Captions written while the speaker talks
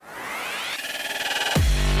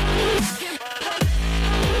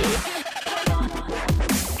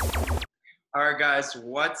guys,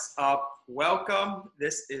 what's up? Welcome.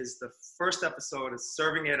 This is the first episode of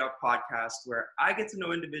Serving It Up podcast, where I get to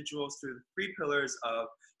know individuals through the three pillars of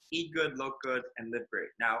eat good, look good, and live great.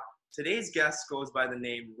 Now, today's guest goes by the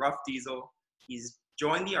name Ruff Diesel. He's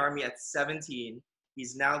joined the Army at 17.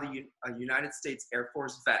 He's now a United States Air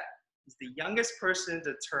Force vet. He's the youngest person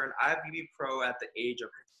to turn IFBB Pro at the age of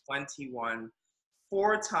 21.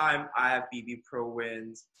 Four-time IFBB Pro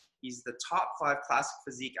wins. He's the top 5 classic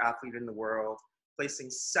physique athlete in the world,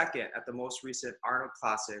 placing second at the most recent Arnold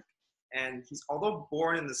Classic. And although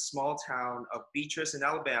born in the small town of Beatrice in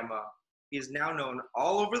Alabama, he is now known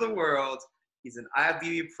all over the world. He's an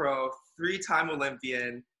IFBB Pro, 3-time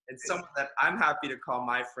Olympian, and someone that I'm happy to call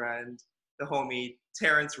my friend, the homie,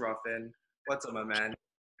 Terrence Ruffin. What's up, my man?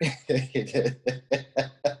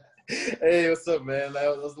 Hey, what's up, man?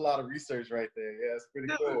 That was a lot of research right there. Yeah, it's pretty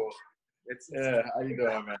cool. How you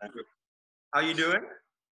doing, man? How you doing?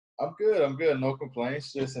 I'm good. No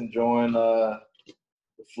complaints. Just enjoying the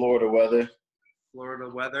Florida weather. Florida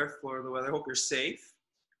weather. Hope you're safe.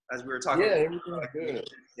 As we were talking. Yeah, everything's good.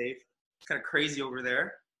 Safe. It's kind of crazy over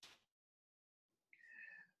there.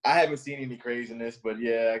 I haven't seen any craziness, but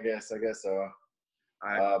yeah, I guess so.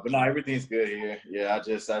 But no, everything's good here. Yeah, I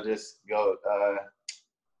just go.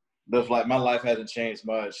 My life hasn't changed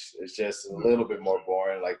much. It's just a little bit more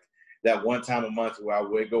boring. Like that one time a month where I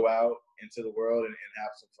would go out into the world and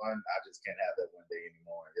have some fun, I just can't have that one day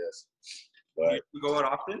anymore, I guess. But you go out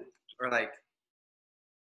often? Or like?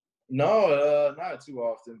 No, not too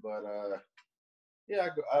often, but yeah,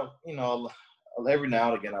 every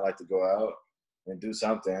now and again I like to go out and do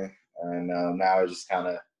something. And now I just kind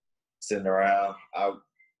of sitting around.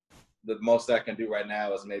 The most I can do right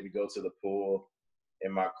now is maybe go to the pool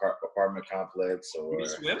in my apartment complex. Or you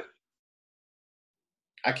swim?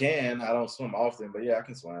 I can. I don't swim often, but yeah, I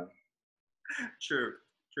can swim. True.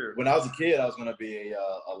 When I was a kid, I was gonna be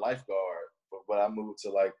a lifeguard, but I moved to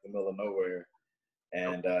like the middle of nowhere,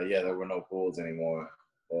 and there were no pools anymore.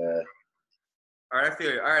 All right, I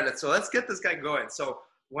feel you. All right, so let's get this guy going. So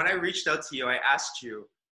when I reached out to you, I asked you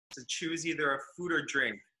to choose either a food or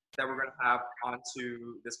drink that we're gonna have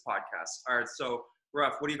onto this podcast. All right, so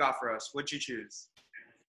Ruff, what do you got for us? What'd you choose?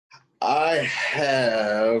 I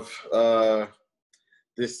have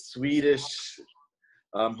this Swedish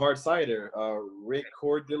hard cider,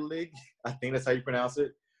 Rekorderlig. I think that's how you pronounce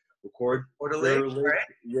it. Rekorderlig, right?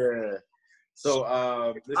 Yeah.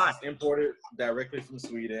 So this is imported directly from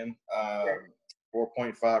Sweden.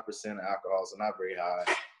 4.5% alcohol, so not very high.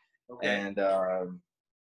 Okay. And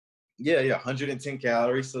 110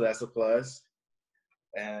 calories, so that's a plus.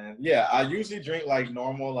 And yeah, I usually drink like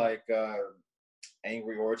normal, like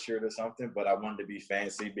Angry Orchard or something, but I wanted to be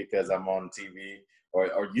fancy because I'm on TV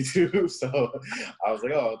or YouTube. So I was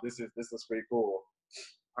like, oh, this is pretty cool.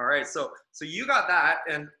 All right, so you got that,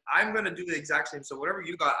 and I'm gonna do the exact same. So whatever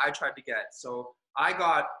you got, I tried to get. So I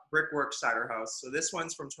got Brickwork Cider House. So this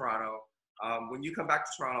one's from Toronto. When you come back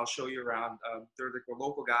to Toronto, I'll show you around. They're like a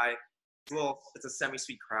local guy. It's a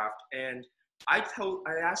semi-sweet craft, and I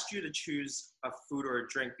asked you to choose a food or a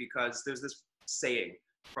drink because there's this saying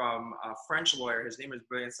from a French lawyer. His name is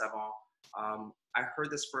Brilliant Savant. I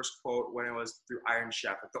heard this first quote when it was through Iron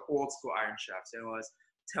Chef, like the old school Iron Chefs. And it was,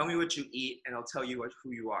 "Tell me what you eat, and I'll tell you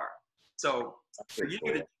who you are." So for you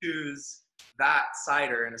to choose that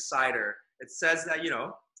cider and a cider, it says that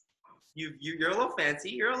you're a little fancy.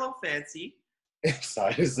 You're a little fancy.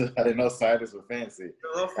 Ciders, I didn't know ciders were fancy.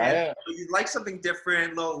 You're a little fancy. So you like something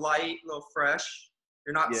different, a little light, a little fresh.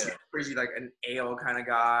 You're not super crazy like an ale kind of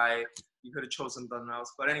guy. You could have chosen something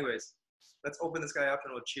else. But anyways, let's open this guy up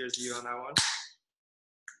and we'll cheers to you on that one.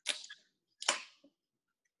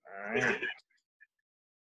 All right.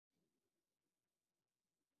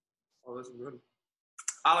 Oh, this is good.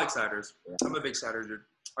 I like ciders. I'm a big cider dude.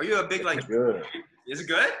 Are you a big like? Good. Is it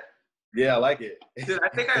good? Yeah, I like it. Dude, I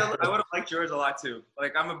think I would have liked yours a lot too.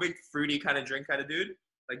 Like I'm a big fruity kind of drink kind of dude,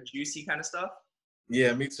 like juicy kind of stuff.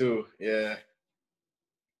 Yeah, me too. Yeah.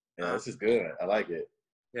 Yeah, this is good. I like it.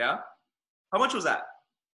 Yeah. How much was that?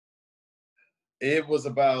 It was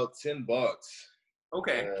about $10.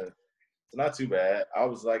 Okay. Not too bad. I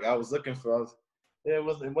was looking for. It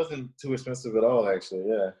wasn't too expensive at all, actually.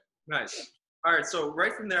 Yeah. Nice. All right. So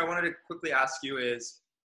right from there, I wanted to quickly ask you: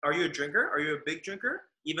 are you a drinker? Are you a big drinker?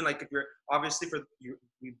 Even like if you're obviously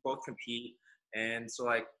we both compete, and so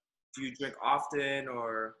like, do you drink often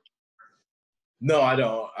or? No, I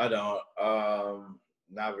don't.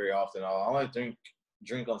 Not very often at all. I only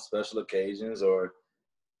drink on special occasions or.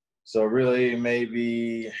 So really,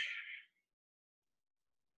 maybe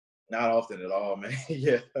not often at all, man.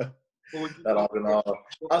 Yeah, not often at all.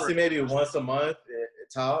 I'll say maybe once a month,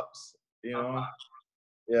 it tops. You know.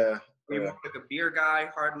 Yeah. Are you more like a beer guy,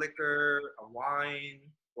 hard liquor, a wine,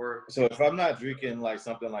 or? So if I'm not drinking like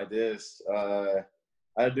something like this,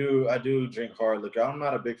 I do drink hard liquor. I'm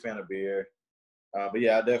not a big fan of beer, but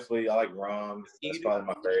yeah, I like rum. That's probably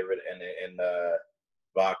my favorite, and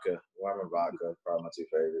vodka, rum and vodka, probably my two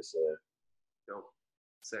favorites. Yeah. Dope.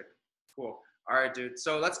 Sick. Cool. All right, dude.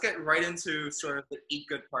 So let's get right into sort of the eat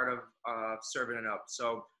good part of serving it up.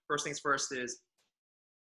 So first things first is,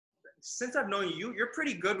 since I've known you, you're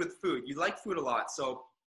pretty good with food. You like food a lot. So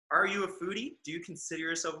are you a foodie? Do you consider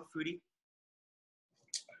yourself a foodie?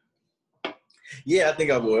 Yeah, I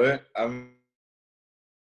think I would. I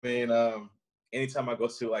mean, anytime I go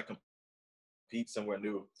to like compete somewhere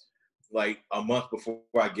new, like a month before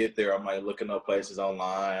I get there, I'm like looking up places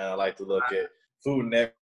online. I like to look at Food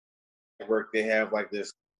Network. They have like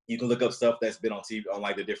this. You can look up stuff that's been on TV on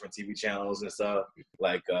like the different TV channels and stuff,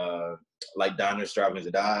 like Diners, Drive-ins,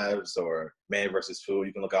 and Dives, or Man versus Food.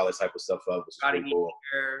 You can look all this type of stuff up, which is Gotta pretty eat cool.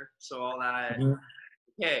 here, so all that. Mm-hmm.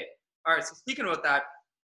 Okay. All right. So speaking about that,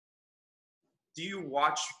 do you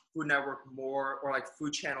watch Food Network more, or like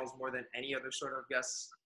food channels more than any other sort of,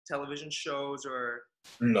 television shows, or?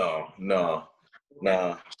 No.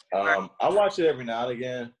 I watch it every now and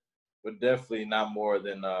again, but definitely not more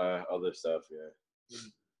than other stuff. Yeah.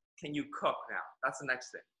 Can you cook now? That's the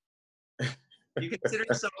next thing. Do you consider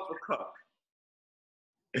yourself a cook?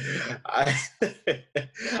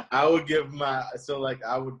 I would give my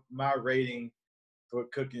rating for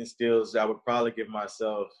cooking skills. I would probably give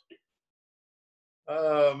myself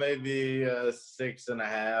maybe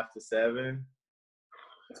 6.5 to 7.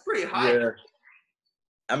 It's pretty high. Yeah.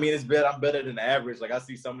 I mean, I'm better than average. Like I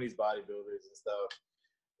see some of these bodybuilders and stuff,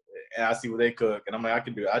 and I see what they cook, and I'm like,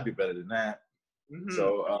 I do better than that. Mm-hmm.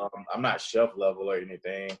 So I'm not chef level or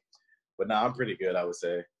anything, but no, I'm pretty good, I would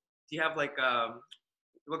say. Do you have like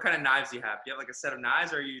what kind of knives do you have? Do you have like a set of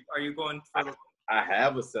knives, or are you going for? I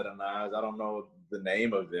have a set of knives. I don't know the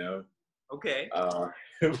name of them. Okay.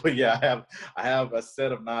 But yeah, I have a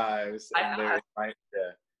set of knives. Yeah.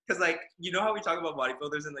 Because like, you know how we talk about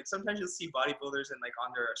bodybuilders, and like sometimes you'll see bodybuilders and like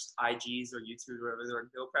on their IGs or YouTube or whatever, they're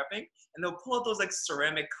meal prepping, and they'll pull out those like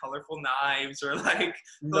ceramic colorful knives, or like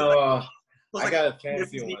those, I got a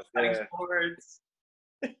fancy one. Yeah.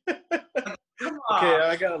 Okay,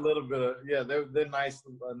 I got a little bit of they're nice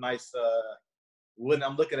wood.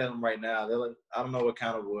 I'm looking at them right now. They're like, I don't know what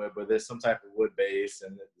kind of wood, but there's some type of wood base,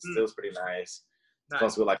 and it still pretty nice. It's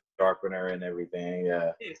supposed to be like a sharpener and everything.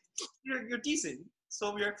 Yeah. You're decent.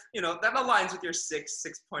 So that aligns with your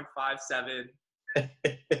 6.5, 7.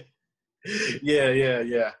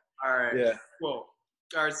 Yeah. All right. Yeah. Cool.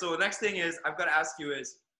 All right. So the next thing is I've got to ask you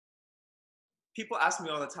is, people ask me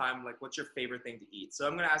all the time, like, what's your favorite thing to eat? So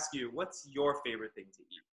I'm going to ask you, what's your favorite thing to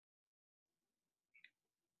eat?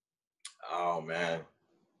 Oh, man.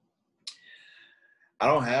 I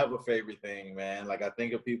don't have a favorite thing, man. Like, I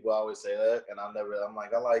think of people always say that, and I'm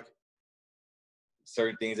like, I like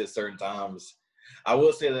certain things at certain times. I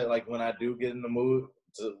will say that, like, when I do get in the mood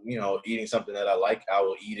to, eating something that I like, I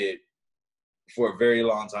will eat it for a very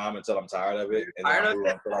long time until I'm tired of it, and then I'll move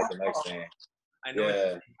on to like the next thing. I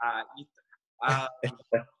know. Yeah.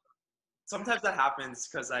 Sometimes that happens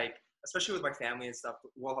because, like, especially with my family and stuff,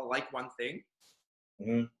 we'll like one thing,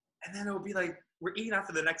 and then it'll be like we're eating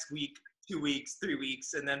after the next week, 2 weeks, 3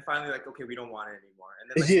 weeks, and then finally like, okay, we don't want it anymore, and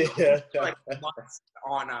then like months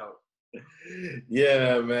on out.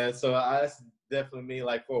 Yeah, man. So that's definitely me.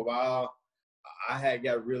 Like for a while, I had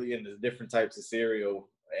got really into different types of cereal,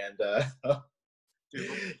 and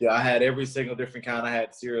I had every single different kind. I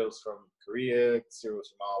had cereals from Korea, cereals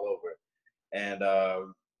from all over, and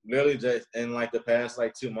literally just in like the past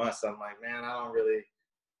like 2 months, I'm like, man, I don't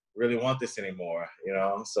really want this anymore,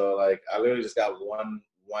 So like, I literally just got one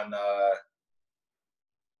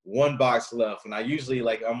box left, and I usually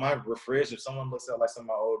like on my fridge. If someone looks at like some of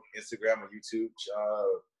my old Instagram or YouTube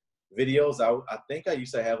videos, I think I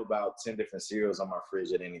used to have about 10 different cereals on my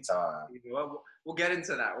fridge at any time. Well, we'll get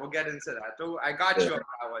into that. I got you on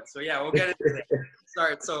that one. So yeah, we'll get into that.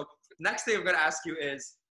 Sorry. So next thing I'm gonna ask you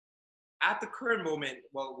is, at the current moment,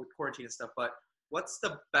 well, with quarantine and stuff, but what's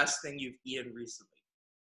the best thing you've eaten recently?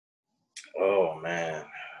 Oh man.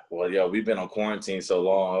 Well, we've been on quarantine so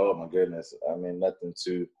long. Oh my goodness. I mean, nothing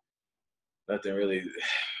really.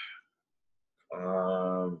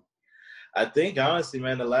 I think honestly,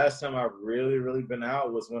 man, the last time I really, really been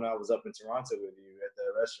out was when I was up in Toronto with you at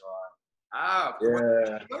that restaurant. Ah,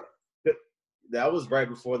 yeah. That was right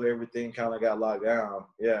before everything kind of got locked down.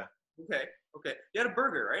 Yeah. Okay. You had a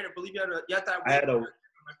burger, right? I believe you had that. I had my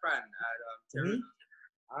friend at Terry.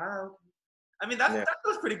 I mean, that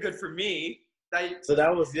was pretty good for me. So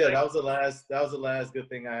that was that was the last good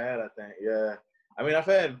thing I had, I think. Yeah. I mean, I've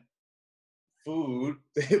had food,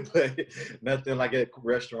 but nothing like a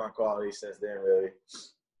restaurant quality since then, really.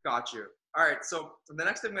 Got you. All right. So the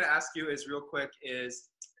next thing I'm going to ask you is real quick is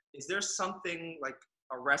there something like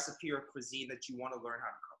a recipe or cuisine that you want to learn how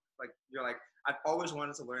to cook? Like you're like, I've always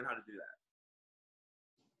wanted to learn how to do that.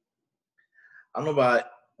 I don't know about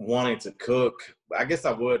wanting to cook. I guess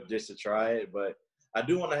I would just to try it, but I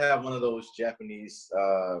do want to have one of those Japanese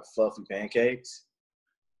fluffy pancakes.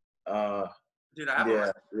 Dude, I have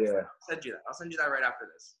yeah. I'll send you that right after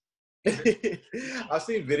this. I've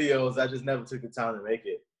seen videos. I just never took the time to make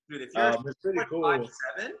it. Dude, if you're it's pretty cool. 5'7",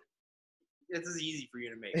 this is easy for you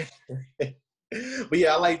to make. But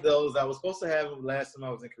yeah, I like those. I was supposed to have them last time I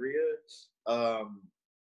was in Korea.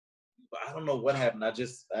 But I don't know what happened.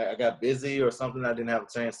 I got busy or something. I didn't have a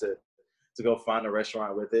chance to go find a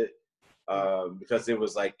restaurant with it. Because it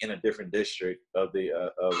was like in a different district of the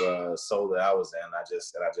Seoul that I was in. I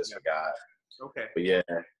just forgot. Okay. But yeah.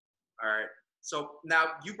 All right. So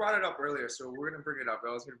now you brought it up earlier, so we're gonna bring it up.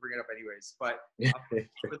 I was gonna bring it up anyways. But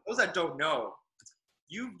for those that don't know,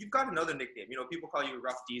 you've got another nickname. You know, people call you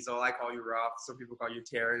Rough Diesel. I call you Rough. Some people call you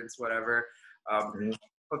Terrence, whatever.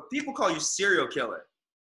 But people call you Serial Killer.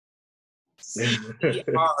 Cereal.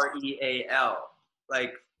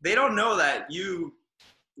 Like they don't know that you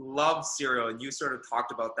love cereal, and you sort of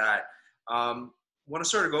talked about that. Want to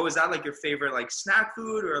sort of go? Is that like your favorite like snack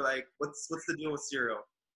food, or like what's the deal with cereal?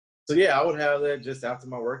 So yeah, I would have that just after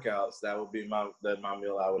my workouts. That would be my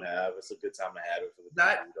meal I would have. It's a good time to have it for the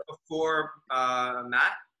that before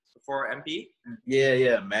Matt, before MP.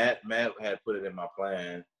 Yeah. Matt had put it in my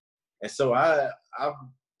plan, and so I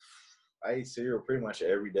eat cereal pretty much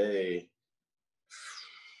every day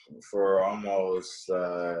for almost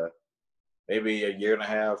maybe a year and a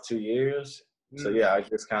half, 2 years. So yeah, I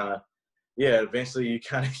just kind of eventually you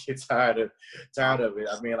kind of get tired of it.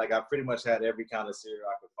 I mean, like I pretty much had every kind of cereal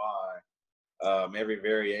I could find, every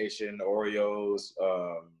variation, Oreos,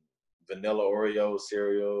 vanilla Oreo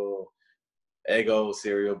cereal, Eggo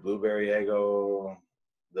cereal, blueberry Eggo,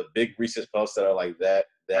 the big Reese's Puffs that are like that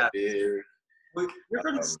big. Well, you're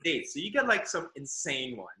from the States, so you get like some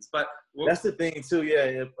insane ones. But that's the thing too.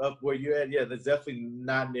 Yeah, up where you at, there's definitely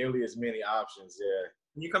not nearly as many options. Yeah.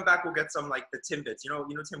 When you come back, we'll get some like the Timbits. You know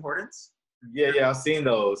Tim Hortons? Yeah, I've seen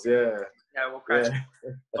those. Yeah. Yeah, we'll crash.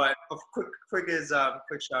 Yeah. But quick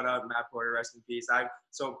shout out, Matt Porter, rest in peace.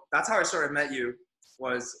 So that's how I sort of met you.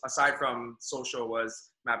 Was aside from social,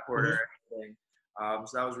 was Matt Porter. So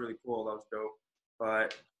that was really cool. That was dope.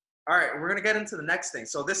 But all right, we're gonna get into the next thing.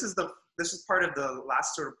 So this is part of the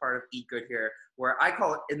last sort of part of Eat Good here, where I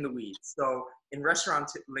call it in the weeds. So in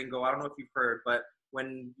restaurant lingo, I don't know if you've heard, but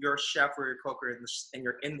when you're a chef or you're a cook and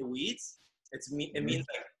you're in the weeds, it means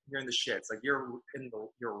like you're in the shits. Like you're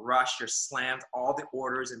rushed, you're slammed, all the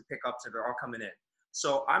orders and pickups are all coming in.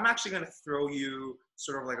 So I'm actually gonna throw you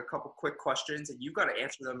sort of like a couple quick questions, and you've got to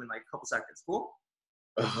answer them in like a couple seconds. Cool?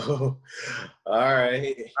 Oh, all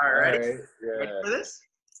right. All right. Yeah. Ready for this?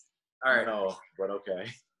 All right. No, but okay.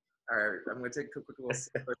 All right, I'm gonna take a quick little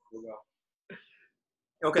sip.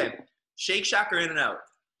 Okay, Shake Shack or In-N-Out?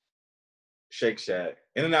 Shake Shack.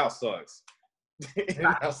 In-N-Out sucks.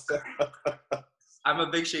 In-N-Out sucks. I'm a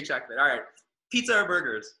big Shake Shack fan. All right, pizza or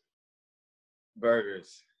burgers?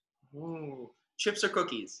 Burgers. Ooh. Chips or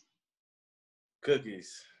cookies?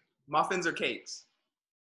 Cookies. Muffins or cakes?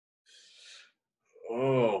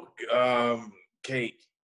 Oh, cake.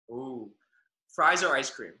 Ooh. Fries or ice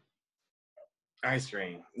cream? Ice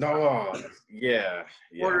cream. No, yeah.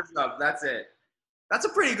 Order stuff. That's it. That's a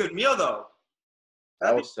pretty good meal, though.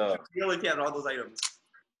 That was tough. You really can't all those items.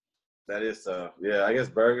 That is tough. Yeah, I guess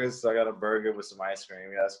burgers. So I got a burger with some ice cream.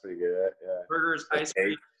 Yeah, that's pretty good. Yeah. Burgers, ice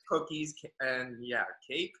cream, cookies, and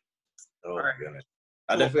cake. Oh my goodness.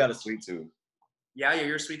 I definitely got a sweet tooth. Yeah,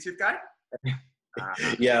 you're a sweet tooth guy?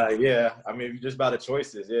 Yeah. I mean, just by the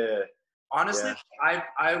choices, yeah. Honestly, yeah.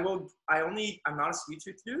 I'm not a sweet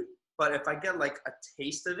tooth dude, but if I get like a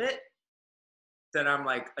taste of it, then I'm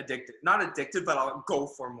like addicted. Not addicted, but I'll go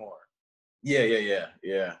for more. Yeah.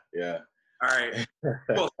 All right.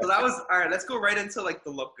 Cool. So that was all right. Let's go right into like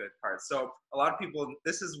the look good part. So a lot of people,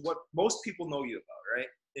 this is what most people know you about, right?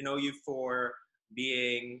 They know you for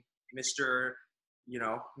being Mr.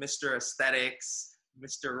 Aesthetics,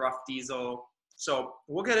 Mr. Rough Diesel. So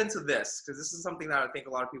we'll get into this because this is something that I think a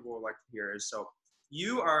lot of people would like to hear. So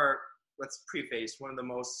you are, let's preface, one of the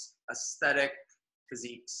most aesthetic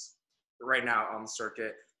physiques right now on the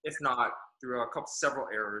circuit, if not through several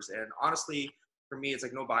errors. And honestly, for me, it's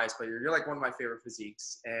like no bias, but you're like one of my favorite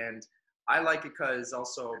physiques. And I like it because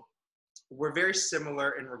also we're very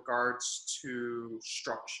similar in regards to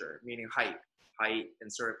structure, meaning height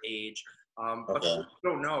and sort of age. But Okay. I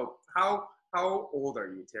don't know, how old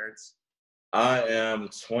are you, Terrence? I am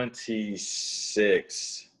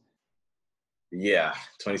 26. Yeah,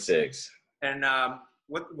 26. And how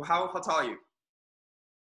tall are you?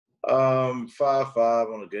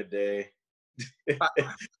 5'5" on a good day.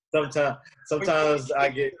 Sometimes I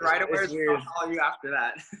get Right away. it's weird. How tall are you after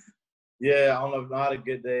that? Yeah, on not a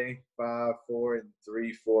good day, 5'4" and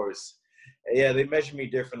 3/4. Yeah, they measure me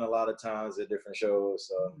different a lot of times at different shows,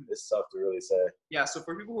 so it's tough to really say. Yeah, so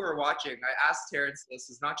for people who are watching, I asked Terrence this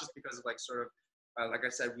is not just because of like sort of, like I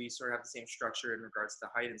said, we sort of have the same structure in regards to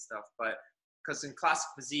height and stuff, but because in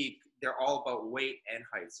classic physique, they're all about weight and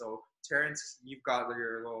height. So Terrence, you've got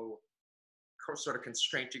your little sort of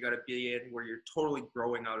constraint you got to be in where you're totally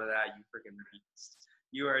growing out of that, you freaking beast.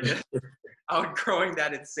 You are just outgrowing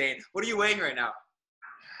that insane. What are you weighing right now?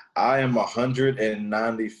 I am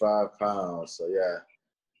 195 pounds, so yeah.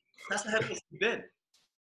 That's the heaviest you've been.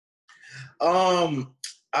 I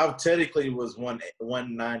technically was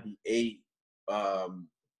 198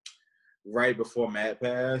 right before Matt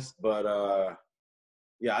passed, but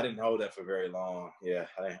yeah, I didn't hold that for very long. Yeah,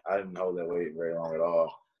 I didn't hold that weight very long at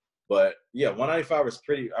all. But yeah, 195 is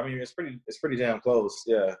pretty. I mean, it's pretty damn close.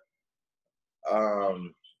 Yeah.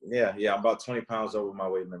 Yeah. I'm about 20 pounds over my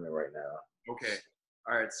weight limit right now. Okay.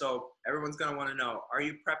 All right. So everyone's gonna want to know: are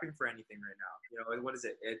you prepping for anything right now? You know, what is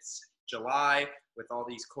it? It's July with all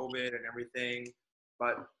these COVID and everything,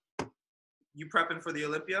 but you prepping for the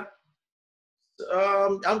Olympia?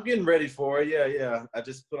 I'm getting ready for it. Yeah. I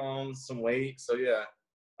just put on some weight, so yeah,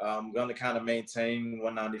 I'm gonna kind of maintain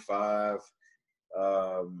 195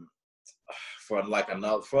 for a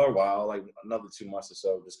while, like another 2 months or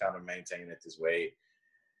so. Just kind of maintain at this weight.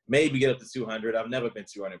 Maybe get up to 200. I've never been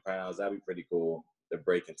 200 pounds. That'd be pretty cool to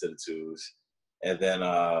break into the twos, and then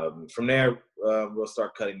from there we'll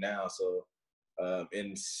start cutting down. So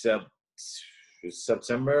in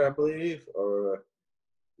September, I believe, or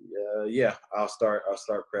yeah, I'll start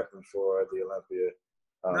prepping for the Olympia,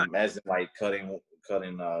 as in like cutting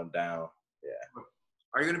down. Yeah.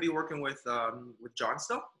 Are you going to be working with John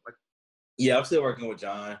still? Like, Yeah, I'm still working with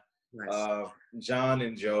John. nice. John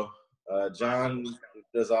and Joe. John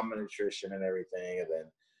does all my nutrition and everything, and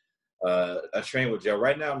then I train with Joe.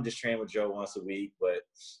 Right now, I'm just training with Joe once a week, but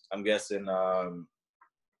I'm guessing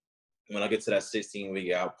when I get to that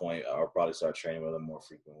 16-week out point, I'll probably start training with him more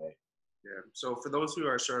frequently. Yeah. So for those who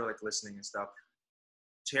are sort of like listening and stuff,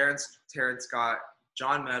 Terrence got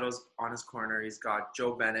John Meadows on his corner. He's got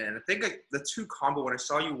Joe Bennett, and I think like the two combo when I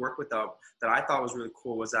saw you work with them that I thought was really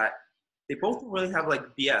cool was that they both don't really have like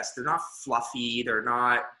BS. They're not fluffy. They're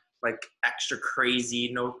not like extra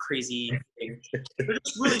crazy. No crazy things. They're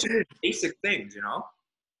just really basic things, you know.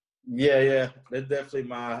 Yeah. They're definitely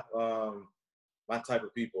my my type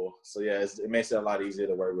of people. So yeah, it makes it a lot easier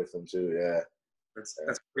to work with them too. Yeah. That's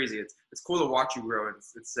crazy. It's cool to watch you grow, and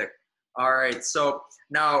it's sick. All right, so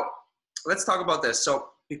now let's talk about this. So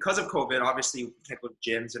because of COVID, obviously you can't go to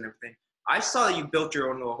gyms and everything. I saw that you built your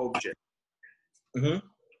own little home gym. Mm-hmm.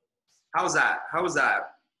 How was that?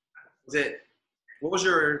 What was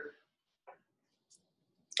your?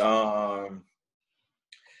 No,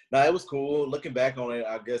 it was cool. Looking back on it,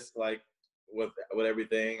 I guess like with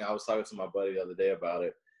everything, I was talking to my buddy the other day about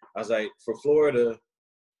it. I was like, for Florida,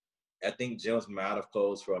 I think gyms might have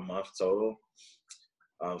closed for a month total.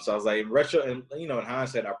 So I was like, in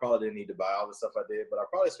hindsight, I probably didn't need to buy all the stuff I did, but I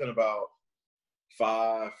probably spent about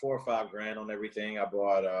 $4 or $5 on everything. I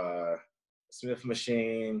bought a Smith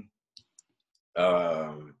machine,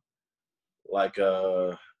 like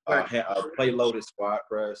a plate loaded squat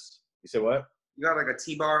press. You said what? You got like a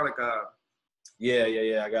T-bar, like a.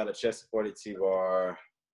 Yeah. I got a chest supported T-bar,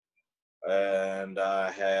 and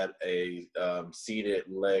I had a seated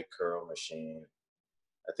leg curl machine.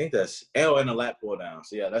 I think and a lat pull down.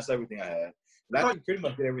 So yeah, that's everything I had. And I can pretty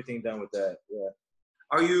much get everything done with that. Yeah.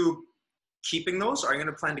 Are you keeping those? Are you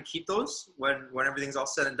gonna plan to keep those when everything's all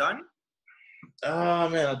said and done?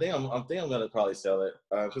 Man, I think I'm gonna probably sell it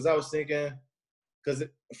because I was thinking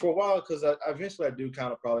for a while because I eventually I do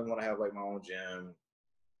kind of probably want to have like my own gym.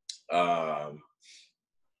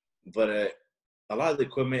 But a lot of the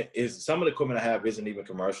equipment some of the equipment I have isn't even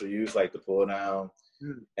commercial use, like the pull down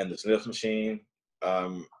and the Smith machine.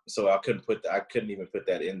 So I couldn't even put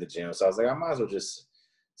that in the gym. So I was like, I might as well just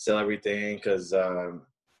sell everything because,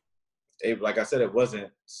 like I said, it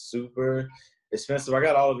wasn't super expensive. I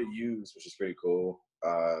got all of it used, which is pretty cool.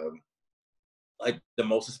 Like the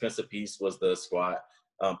most expensive piece was the squat,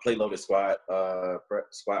 plate loaded squat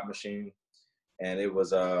machine. and it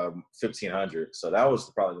was $1,500. So that was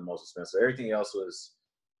probably the most expensive. Everything else was,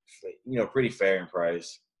 pretty fair in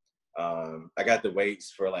price. I got the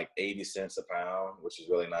weights for like 80 cents a pound, which is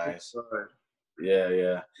really nice.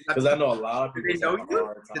 Yeah. Because I know a lot of people. Did they know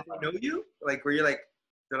you? Did they know you? Like, were you like,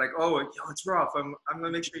 they're like, oh, yo, it's rough. I'm gonna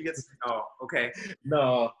make sure you get. Oh, okay.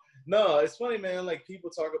 No, it's funny, man. Like people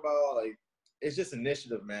talk about like it's just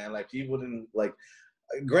initiative, man. Like people didn't like.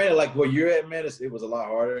 Granted, like where you're at, man, it was a lot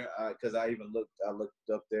harder because I looked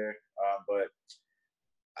up there, but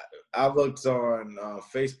I looked on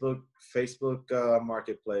Facebook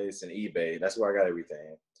Marketplace and eBay. That's where I got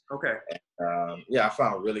everything. Okay. I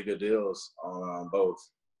found really good deals on both.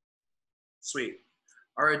 Sweet.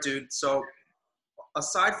 All right, dude. So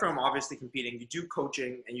aside from obviously competing, you do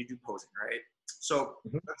coaching and you do posing, right? So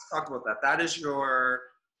let's talk about that. That is your,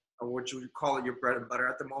 what you would call it, your bread and butter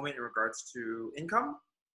at the moment in regards to income?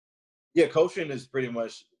 Yeah, coaching is pretty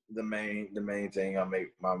much the main thing I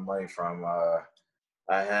make my money from.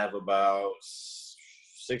 I have about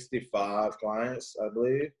 65 clients, I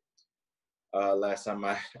believe. Last time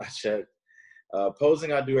I checked.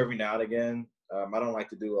 Posing I do every now and again. I don't like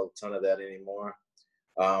to do a ton of that anymore.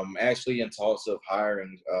 Actually in talks of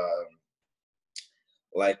hiring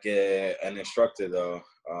an instructor though,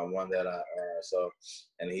 one that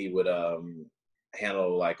and he would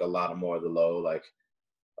handle like a lot more of the load, like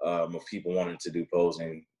if people wanted to do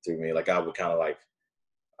posing through me, like I would kind of like,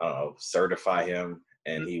 I don't know, certify him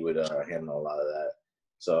and he would handle a lot of that.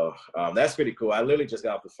 So that's pretty cool. I literally just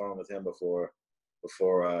got off the phone with him before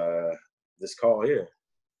this call here.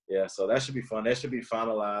 Yeah, so that should be fun. That should be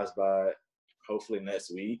finalized by hopefully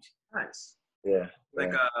next week. Nice. Yeah. Like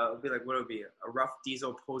it'd be like, what would it be? A rough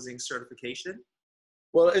diesel posing certification?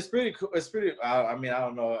 Well, it's pretty cool. It's pretty. I mean, I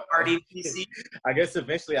don't know. RDPC. I guess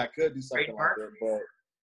eventually I could do something like that,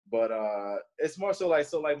 but it's more so like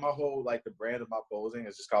my whole like the brand of my posing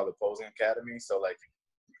is just called the Posing Academy. So like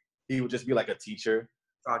he would just be like a teacher.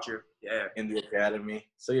 Got you. Yeah. In the academy.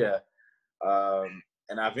 So yeah,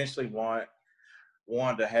 and I eventually wanted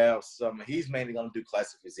to have some. He's mainly gonna do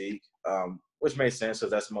classic physique, which makes sense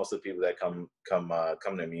because that's most of the people that come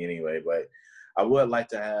to me anyway. But I would like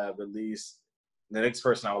to have at least the next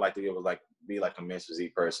person I would like to give would like be like a men's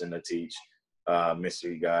physique person to teach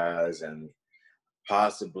mystery guys and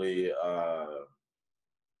possibly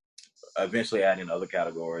eventually adding other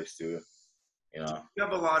categories too. You know. You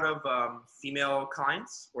have a lot of female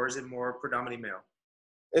clients, or is it more predominantly male?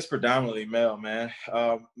 It's predominantly male, man.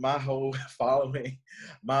 My whole following,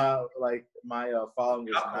 my following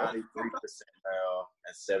is 93% male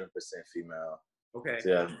and 7% female. Okay.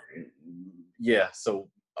 So, yeah. So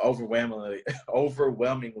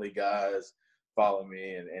overwhelmingly guys follow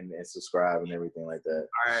me and subscribe and everything like that.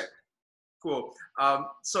 All right. Cool.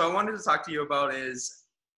 So I wanted to talk to you about is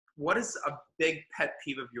what is a big pet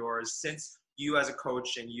peeve of yours since you as a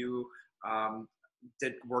coach and you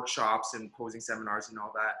did workshops and posing seminars and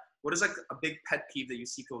all that. What is like a big pet peeve that you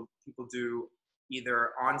see people do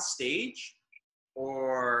either on stage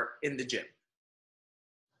or in the gym?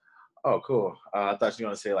 Oh, cool. I thought you were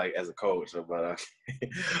going to say like as a coach, but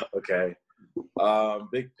okay.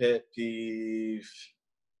 Big pet peeve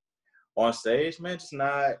on stage, man, just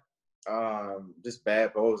not just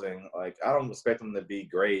bad posing. Like I don't expect them to be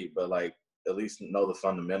great, but like at least know the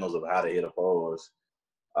fundamentals of how to hit a pose.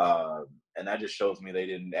 And that just shows me they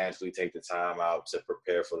didn't actually take the time out to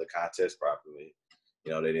prepare for the contest properly.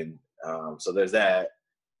 You know, they didn't. So there's that.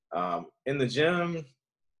 In the gym,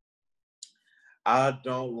 I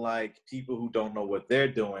don't like people who don't know what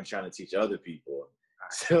they're doing trying to teach other people.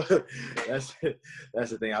 So that's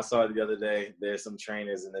the thing. I saw it the other day. There's some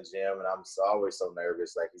trainers in the gym, and I'm always so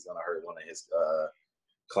nervous, like he's gonna hurt one of his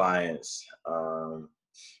clients.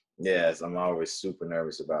 Yes, I'm always super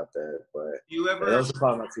nervous about that. But those are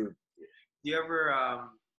probably my two. Do you ever are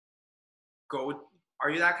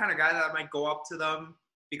you that kind of guy that might go up to them?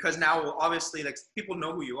 Because now obviously like people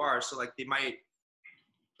know who you are, so like they might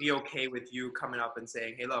be okay with you coming up and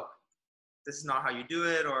saying, hey, look, this is not how you do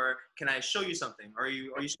it, or can I show you something? Or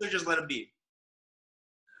you still just let it be?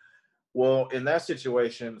 Well, in that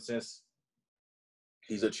situation, since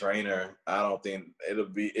he's a trainer, I don't think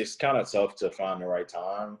it's kind of tough to find the right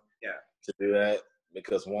time to do that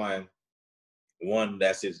because one,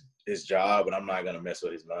 that's his job, and I'm not gonna mess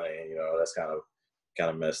with his money. You know, that's kind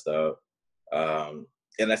of messed up, and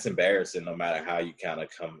that's embarrassing. No matter how you kind of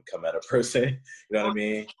come at a person, you know what I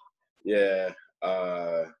mean? Yeah.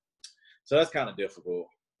 So that's kind of difficult.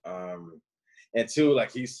 And two,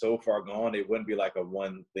 like he's so far gone, it wouldn't be like a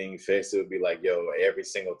one thing fix. It would be like, yo, every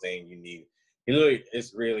single thing you need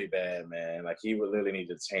It's really bad, man. Like, he would literally need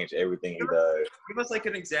to change everything he does. Give us like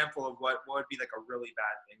an example of what would be like a really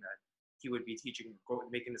bad thing that he would be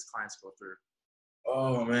making his clients go through.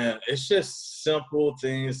 Oh man, it's just simple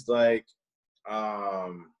things like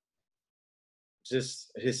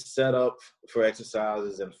just his setup for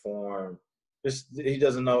exercises and form. Just he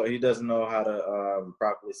doesn't know how to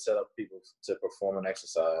properly set up people to perform an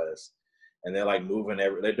exercise. And they're like moving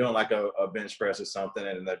they're doing like a bench press or something,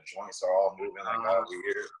 and their joints are all moving like all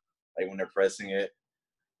weird, like when they're pressing it,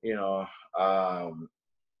 you know.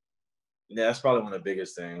 Yeah, that's probably one of the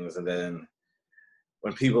biggest things. And then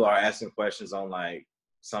when people are asking questions on like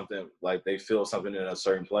something, like they feel something in a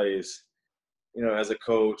certain place, you know, as a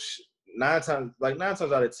coach, nine times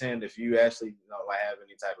out of 10, if you actually like have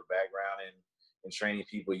any type of background in training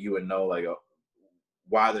people, you would know like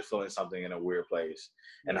why they're feeling something in a weird place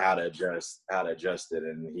and how to adjust it.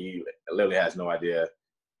 And he literally has no idea.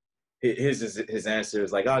 His answer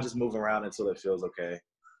is like, "Oh, just move around until it feels okay."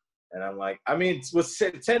 And I'm like, I mean, what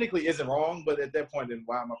technically isn't wrong, but at that point, then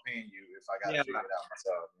why am I paying you if I got to figure it out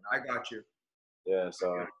myself? You know? I got you. Yeah.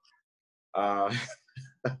 So, I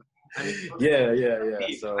mean, yeah.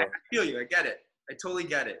 So I feel you. I get it. I totally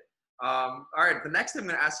get it. All right. The next thing I'm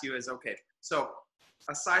going to ask you is, okay, so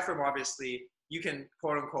aside from obviously, you can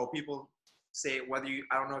quote unquote, people say whether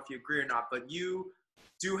I don't know if you agree or not, but you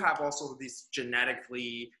do have also this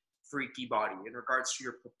genetically freaky body in regards to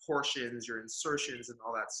your proportions, your insertions, and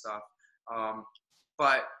all that stuff.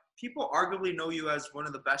 But people arguably know you as one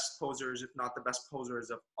of the best posers, if not the best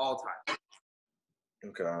posers of all time.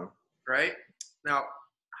 Okay. Right? Now,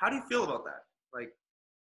 how do you feel about that? Like,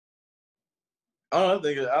 I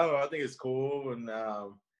think it's cool, and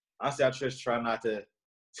honestly, I just try not to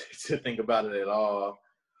think about it at all.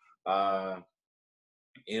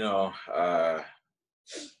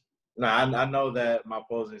 No, I know that my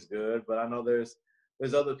posing is good, but I know there's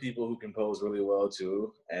other people who can pose really well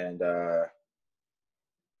too, and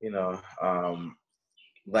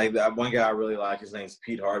like that one guy I really like. His name's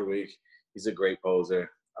Pete Hardwick. He's a great poser.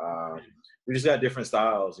 We just got different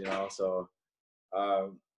styles, you know. So I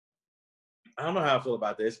don't know how I feel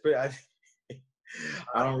about this, but I've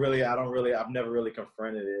never really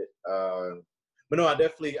confronted it. But no, I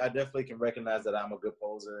definitely can recognize that I'm a good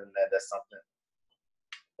poser, and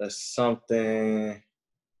that's something.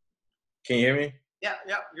 Can you hear me? Yeah,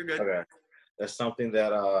 you're good. Okay. That's something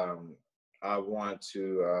that I want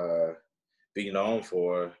to be known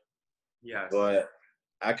for. Yes. But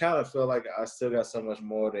I kind of feel like I still got so much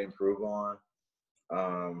more to improve on.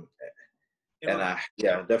 And I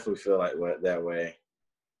definitely feel like that way.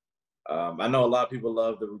 I know a lot of people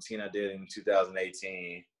love the routine I did in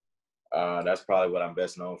 2018. That's probably what I'm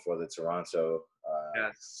best known for, the Toronto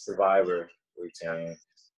Survivor routine.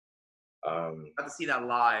 I got to see that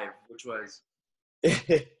live, which was.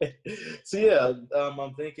 So yeah,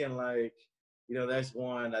 I'm thinking like, that's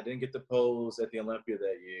one. I didn't get to pose at the Olympia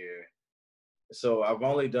that year, so I've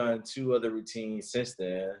only done 2 other routines since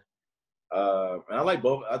then. And I like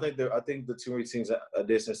both. I think the 2 routines I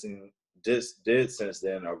did since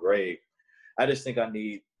then are great. I just think I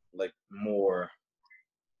need like more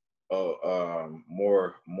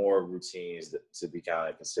routines to be kind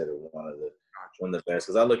of considered one of the best.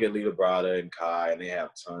 Because I look at Lita Brada and Kai, and they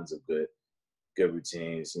have tons of good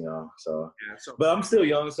routines, you know. So, but I'm still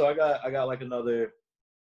young, so I got like another,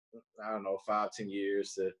 I don't know, 5-10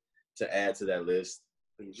 years to add to that list.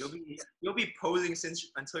 You'll be posing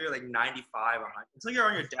until you're like 95, until you're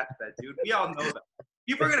on your deathbed, dude. We all know that.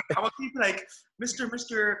 People are gonna come up to you like, Mr.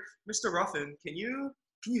 Ruffin, can you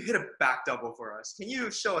hit a back double for us? Can you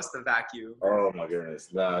show us the vacuum? Oh my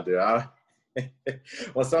goodness, nah, dude.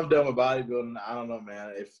 Once I'm done with bodybuilding, I don't know,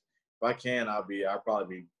 man. If I can, I'll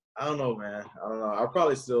probably be. I don't know, man. I don't know. I'll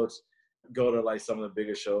probably still go to like some of the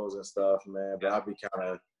bigger shows and stuff, man. But I'll be kind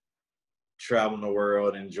of traveling the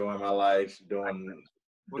world, enjoying my life, doing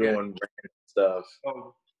stuff.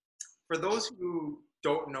 For those who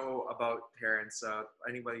don't know about Terrence,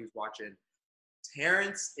 anybody who's watching,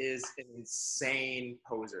 Terrence is an insane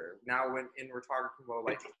poser. Now, when we're talking about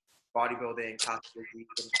like bodybuilding, classical physique,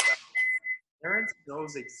 and stuff, Terrence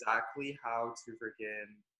knows exactly how to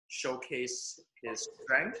freaking showcase his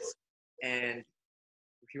strengths, and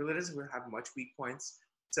if he really doesn't have much weak points,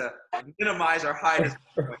 to minimize our highest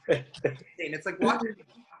point. And it's like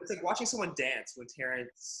watching someone dance when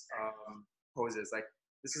Terrence poses. Like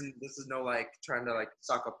this is no like trying to like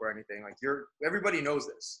suck up or anything. Like everybody knows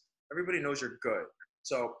this. Everybody knows you're good.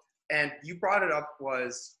 So, and you brought it up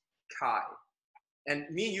was Kai. And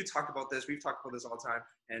me and you talked about this. We've talked about this all the time.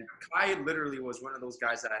 And Kai literally was one of those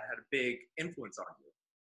guys that had a big influence on you.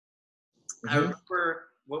 Mm-hmm. I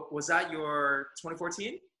remember what was that your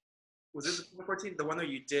 2014? Was it the 2014? The one where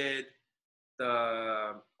you did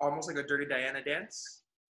the almost like a Dirty Diana dance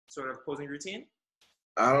sort of posing routine?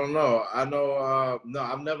 I don't know. I know. No,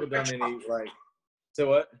 I've never done any like. So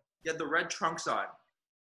what? You had the red trunks on.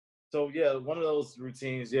 So yeah, one of those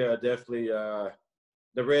routines. Yeah, definitely.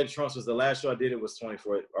 The red trunks was the last show I did. It was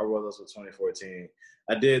 24. Or well, those was 2014.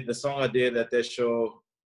 I did the song I did at that show.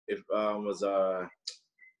 It was a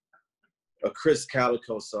Chris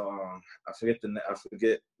Calico song. I forget the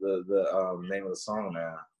name of the song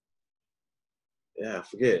now. Yeah, I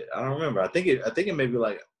forget. I don't remember. I think it may be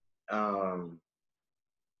like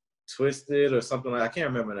Twisted or something like. I can't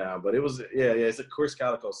remember now, but it was it's a Chris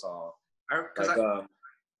Calico song.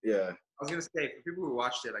 Yeah. I was gonna say for people who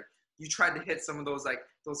watched it, like you tried to hit some of those like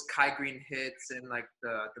those Kai Green hits and like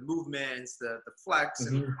the movements, the flex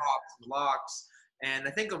and the drops and locks. And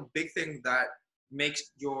I think a big thing that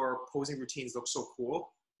makes your posing routines look so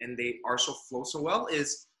cool and they also flow so well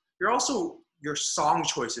is your song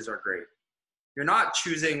choices are great. You're not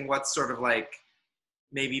choosing what's sort of like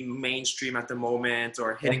maybe mainstream at the moment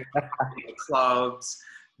or hitting the clubs.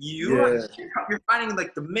 You're finding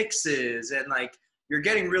like the mixes and like you're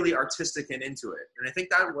getting really artistic and into it. And I think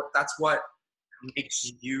that's what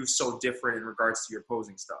makes you so different in regards to your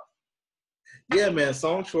posing stuff. Yeah, man.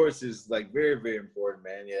 Song choice is like very, very important,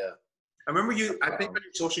 man. Yeah. I remember I think on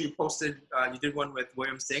your social you posted, you did one with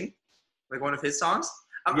William Singh, like one of his songs.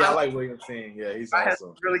 I like William Singh. Yeah, he's awesome.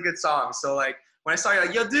 Has really good songs. So like when I saw you,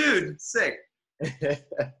 like, yo, dude, sick. All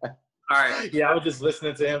right. Yeah, I was just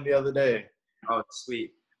listening to him the other day. Oh,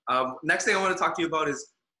 sweet. Next thing I want to talk to you about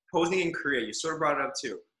is posing in Korea. You sort of brought it up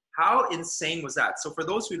too. How insane was that? So for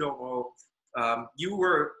those who don't know, you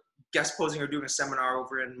were guest posing or doing a seminar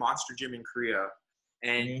over in Monster Gym in Korea,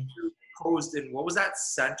 and you posed in, what was that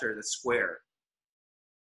center, the square?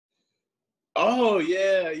 Oh,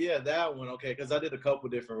 yeah, that one. Okay, because I did a couple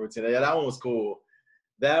different routines. Yeah, that one was cool.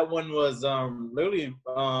 That one was literally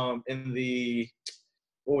in the,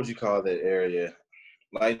 what would you call that area?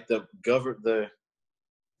 Like I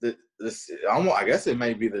guess it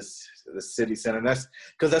may be the city center. That's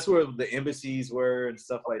because that's where the embassies were and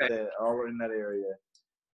stuff like that, all in that area.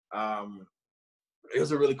 It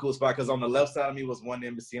was a really cool spot because on the left side of me was one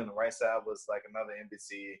embassy, on the right side was like another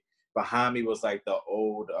embassy. Behind me was like the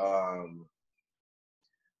old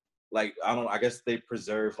like I guess they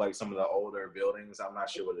preserve like some of the older buildings. I'm not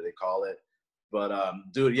sure what they call it. But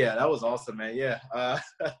dude, yeah, that was awesome, man. Yeah.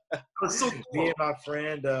 That's so cool. Me and my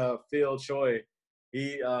friend Phil Choi,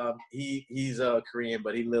 he's Korean,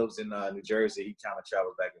 but he lives in New Jersey. He kind of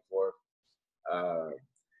travels back and forth.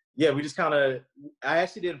 Yeah, we just kind of. I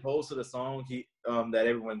actually didn't post to the song that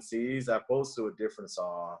everyone sees. I posed to a different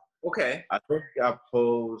song. Okay. I think I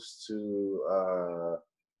posed to.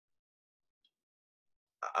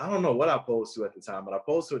 I don't know what I posed to at the time, but I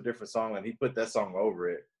posed to a different song, and he put that song over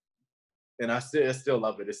it. And I still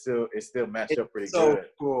love it. It still matched up pretty good. It's so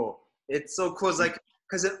cool. It's so cool. It's like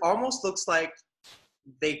because it almost looks like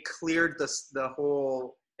they cleared the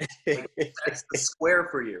whole like, that's the square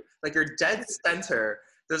for you. Like you're dead center.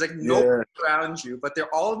 There's like nobody around you, but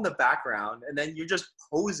they're all in the background, and then you're just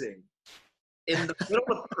posing in the middle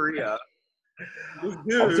of Korea.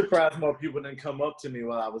 Dude. I'm surprised more people didn't come up to me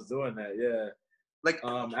while I was doing that. Yeah. Like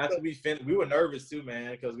after we finished, we were nervous too,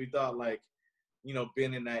 man, because we thought like,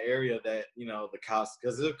 being in that area that, the cops,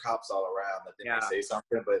 because there's cops all around that they may say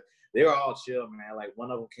something, but they were all chill, man. Like one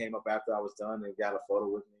of them came up after I was done and got a photo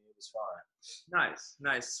with me. It was fine.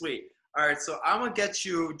 Nice, sweet. All right, so I'm gonna get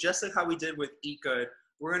you just like how we did with Eat Good.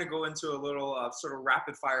 We're gonna go into a little sort of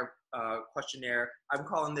rapid fire questionnaire. I'm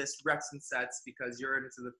calling this reps and sets because you're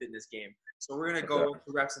into the fitness game. So we're gonna go to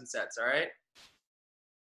reps and sets. All right.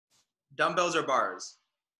 Dumbbells or bars?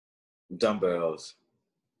 Dumbbells.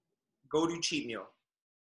 Go-to cheat meal?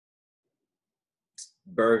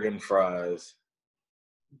 Burger and fries.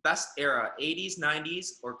 Best era, 80s, 90s,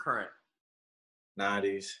 or current?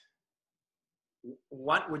 90s.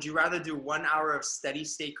 Would you rather do 1 hour of steady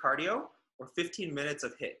state cardio or 15 minutes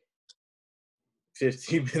of HIIT?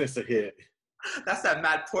 15 minutes of HIIT. That's that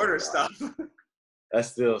Matt Porter stuff. That's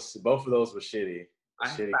still, both of those were shitty.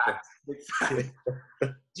 Big fact.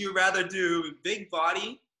 Do you rather do big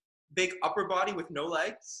upper body with no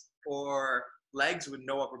legs or legs with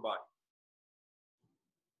no upper body?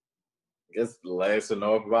 I guess legs with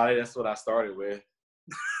no upper body. That's what I started with.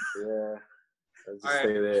 Yeah. Let's just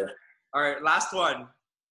stay there. All right, last one.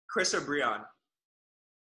 Chris or Breon?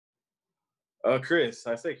 Chris.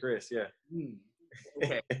 I say Chris, yeah.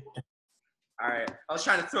 Okay. All right. I was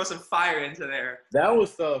trying to throw some fire into there. That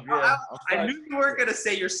was tough, yeah. I knew you weren't going to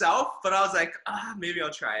say yourself, but I was like, maybe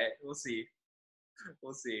I'll try it. We'll see.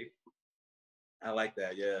 We'll see. I like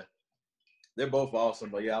that. Yeah, they're both awesome,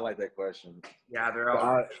 but yeah, I like that question. Yeah, they're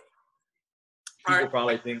all. People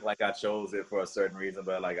probably think like I chose it for a certain reason,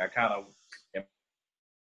 but like I kind of in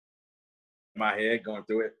my head going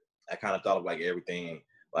through it, I kind of thought of like everything,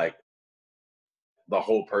 like the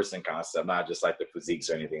whole person concept, not just like the physiques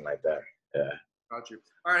or anything like that. Yeah. Got you.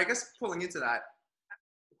 All right, I guess pulling into that,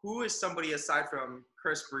 who is somebody aside from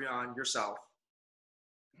Chris Breon, yourself,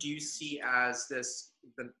 do you see as the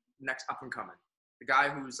next up and coming, the guy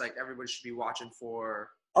who's like everybody should be watching for?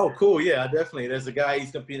 Oh, cool. Yeah, definitely. There's a guy,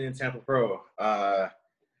 he's competing in Tampa Pro.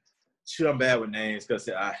 Shoot, I'm bad with names because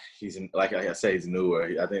he's like I say, he's newer.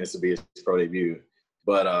 I think this will be his pro debut.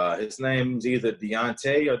 But his name's either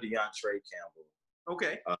Deontay or DeAndre Campbell.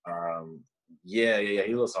 Okay. Yeah.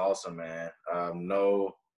 He looks awesome, man.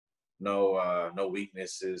 No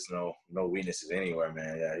weaknesses, no weaknesses anywhere,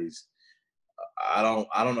 man. Yeah, I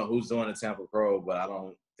don't know who's doing the Tampa Pro, but I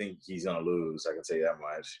don't think he's gonna lose. I can tell you that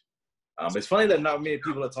much. It's funny that not many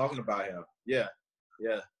people are talking about him. Yeah.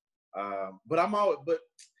 But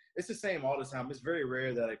it's the same all the time. It's very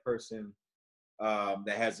rare that a person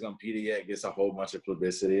that hasn't competed yet gets a whole bunch of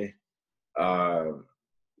publicity. But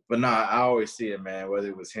nah, I always see it, man. Whether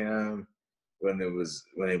it was him, when it was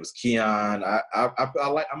Keon,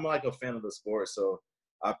 I'm like a fan of the sport, so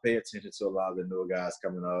I pay attention to a lot of the newer guys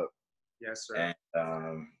coming up. Yes, sir.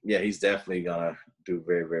 And yeah, he's definitely gonna do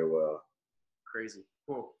very, very well. Crazy.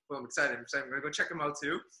 Cool. Well, I'm excited. I'm gonna go check him out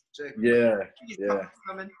too. Yeah.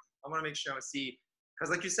 Coming. I want to make sure I see,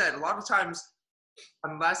 because like you said, a lot of times,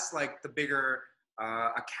 unless like the bigger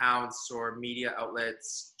accounts or media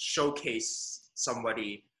outlets showcase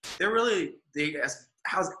somebody,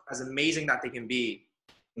 as amazing that they can be,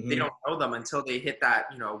 mm-hmm. They don't know them until they hit that,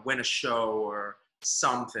 win a show or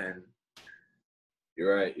something.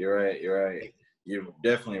 You're right. You're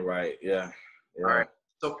definitely right. Yeah. All right.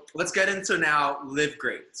 So let's get into now Live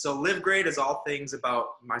Great. So Live Great is all things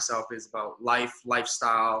about myself, is about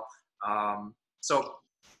lifestyle. So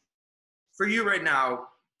for you right now,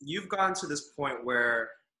 you've gone to this point where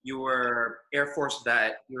you were Air Force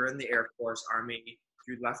vet, you were in the Air Force, Army,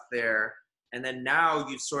 you left there, and then now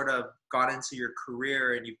you've sort of got into your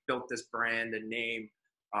career and you've built this brand and name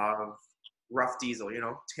of Rough Diesel,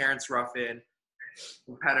 Terrence Ruffin,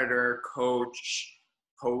 competitor, coach,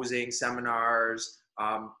 posing, seminars,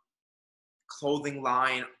 clothing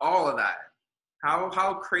line, all of that.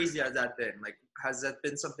 How crazy has that been? Like, has that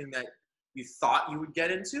been something that you thought you would get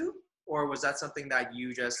into, or was that something that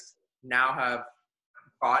you just now have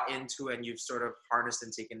got into and you've sort of harnessed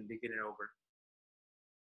and taken it over?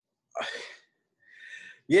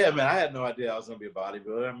 Yeah, man, I had no idea I was gonna be a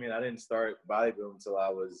bodybuilder. I mean, I didn't start bodybuilding until I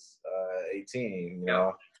was 18. You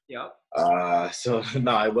know. Yeah. So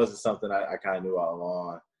no, it wasn't something I kind of knew all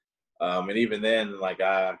along. And even then, like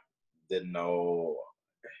I didn't know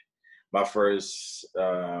my first.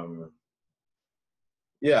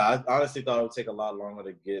 Yeah, I honestly thought it would take a lot longer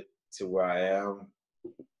to get to where I am.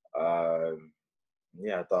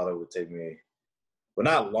 Yeah, I thought it would take me, but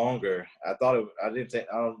not longer. I don't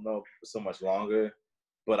know so much longer,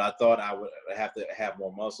 but I thought I would have to have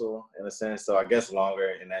more muscle in a sense. So I guess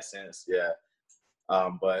longer in that sense, yeah.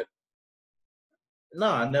 But no,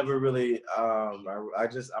 I never really. I'm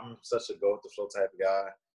such a go with the flow type of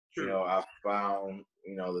guy. True. I found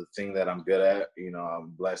the thing that I'm good at.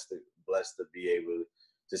 I'm blessed to be able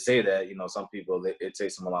to say that. Some people it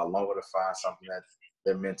takes them a lot longer to find something that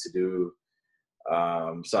they're meant to do.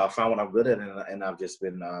 So I found what I'm good at, and I've just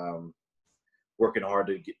been working hard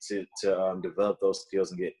to get to develop those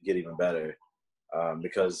skills and get even better.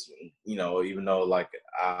 Because even though like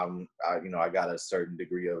I got a certain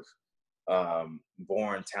degree of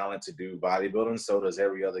born talent to do bodybuilding, so does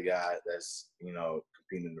every other guy that's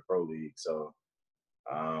competing in the pro league. So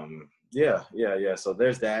yeah. So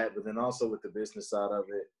there's that, but then also with the business side of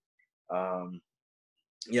it, I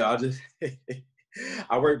just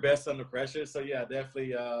I work best under pressure. So yeah,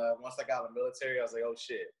 definitely. Once I got in the military, I was like, oh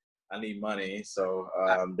shit, I need money. So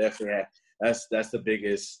definitely, that's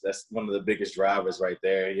one of the biggest drivers right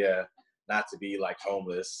there. Yeah, not to be like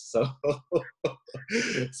homeless. So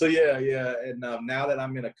so yeah. And now that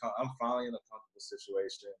I'm finally in a comfortable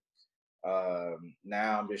situation.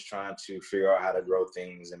 Now I'm just trying to figure out how to grow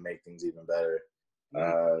things and make things even better.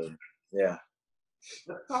 Yeah.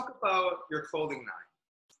 Let's talk about your clothing line,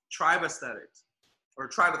 Tribe Aesthetics, or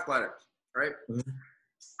Tribe Athletics, right? Mm-hmm.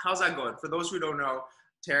 How's that going? For those who don't know,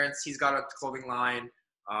 Terrence, he's got a clothing line.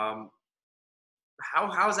 How's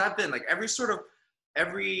that been? Like every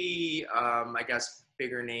I guess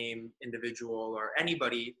bigger name individual or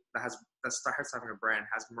anybody that starts having a brand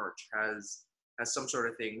has merch, has as some sort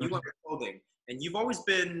of thing. You went with clothing, and you've always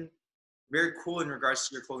been very cool in regards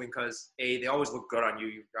to your clothing because they always look good on you.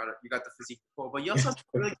 You got the physique cool, but you also have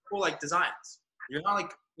really cool like designs. You're not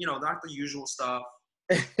like not the usual stuff.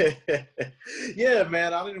 Yeah,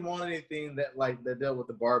 man. I didn't want anything that dealt with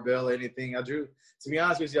the barbell or anything. To be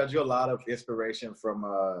honest with you, I drew a lot of inspiration from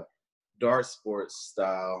dart sports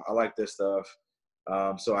style. I like this stuff.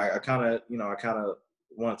 So I kind of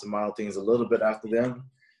wanted to model things a little bit after them.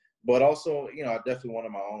 But also, I definitely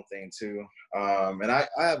wanted my own thing too. And I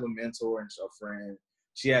have a mentor and a friend.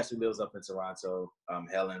 She actually lives up in Toronto,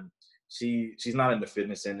 Helen. She's not in the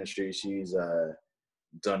fitness industry. She's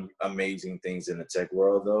done amazing things in the tech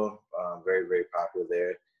world though. Very, very popular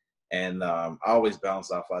there. And I always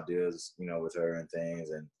bounce off ideas, with her and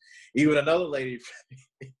things. And even another lady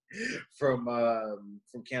from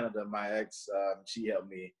Canada, my ex, she helped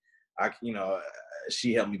me.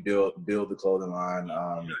 She helped me build the clothing line.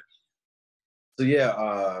 So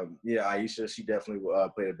Aisha, she definitely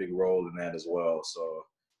played a big role in that as well. So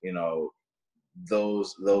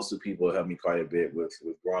those two people helped me quite a bit with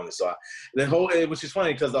growing this. So which is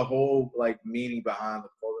funny because the whole like meaning behind the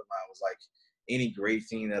clothing line was like any great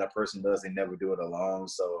thing that a person does, they never do it alone.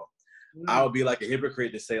 So I would be like a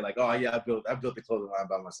hypocrite to say like, oh yeah, I built the clothing line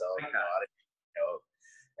by myself.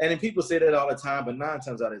 And then people say that all the time, but 9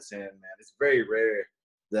 times out of 10, man, it's very rare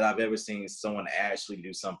that I've ever seen someone actually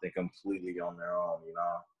do something completely on their own,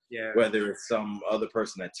 Yeah. Whether it's some other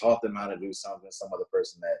person that taught them how to do something, some other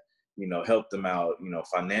person that, helped them out,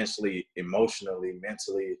 financially, emotionally,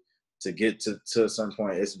 mentally to get to some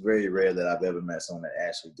point. It's very rare that I've ever met someone that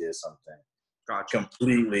actually did something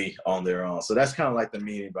completely on their own. So that's kind of like the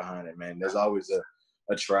meaning behind it, man. There's always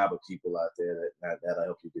a tribe of people out there that'll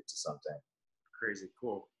help you get to something. Crazy.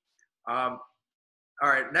 Cool. All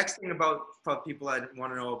right. Next thing about people that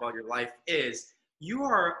want to know about your life is you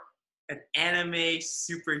are an anime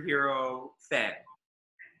superhero fan.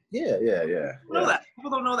 Yeah. People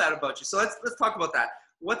don't know that about you. So let's talk about that.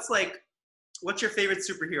 What's your favorite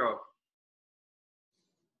superhero?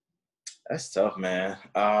 That's tough, man.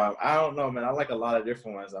 I don't know, man. I like a lot of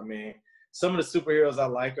different ones. I mean, some of the superheroes I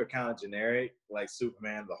like are kind of generic, like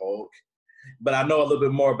Superman, the Hulk. But I know a little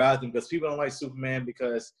bit more about them because people don't like Superman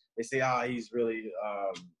because they say, he's really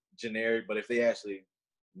generic. But if they actually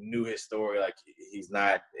knew his story, like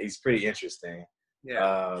he's pretty interesting.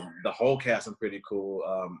 Yeah. The Hulk has some pretty cool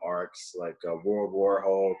arcs, like World War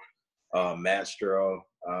Hulk, Maestro.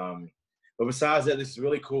 But besides that, this is a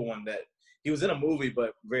really cool one that he was in a movie,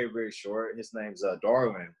 but very, very short. His name's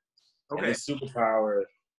Darwin. Okay. And his superpower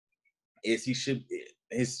is his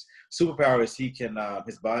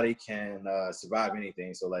body can survive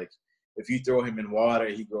anything. So like if you throw him in water,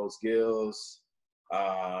 he grows gills.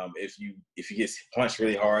 If he gets punched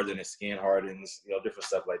really hard, then his skin hardens. Different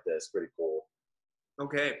stuff like that. It's pretty cool.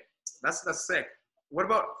 Okay, that's sick. What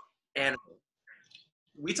about anime?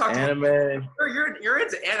 We talked anime. About you're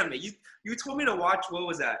into anime. You told me to watch. What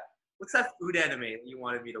was that? What's that food anime that you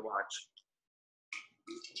wanted me to watch?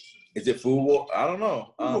 Is it Food War? I don't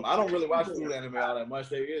know. I don't really watch food anime all that much.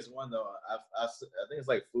 There is one though. I think it's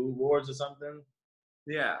like Food Wars or something.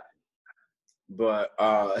 Yeah. But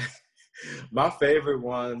my favorite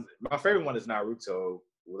one is Naruto,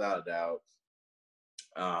 without a doubt.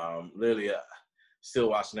 Literally, still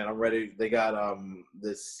watching it. I'm ready. They got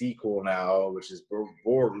the sequel now, which is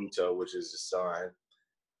Boruto, which is his son.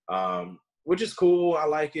 Which is cool. I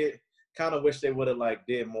like it. Kind of wish they would have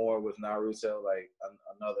did more with Naruto,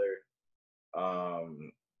 another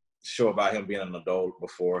show about him being an adult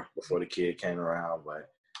before the kid came around. But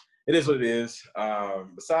it is what it is.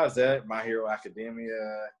 Besides that, My Hero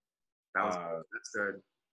Academia. That's good.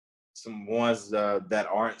 Some ones that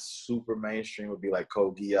aren't super mainstream would be like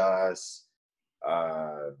Code Geass.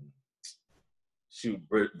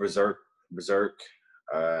 Berserk.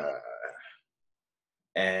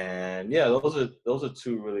 And yeah, those are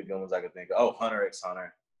two really good ones I could think of. Oh, Hunter x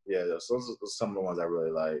Hunter. Yeah, those are some of the ones I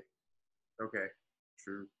really like. Okay,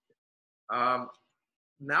 true. Now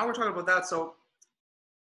we're talking about that. So,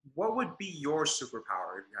 what would be your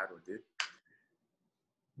superpower if you had one, dude?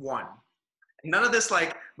 One. None of this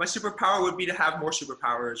my superpower would be to have more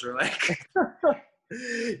superpowers or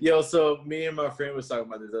Yo, so me and my friend was talking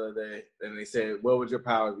about this the other day, and they said, what would your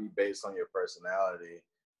power be based on your personality?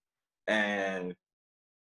 And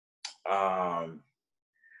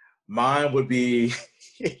mine would be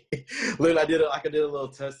literally I did a little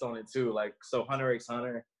test on it too. So Hunter x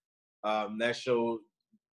Hunter, that show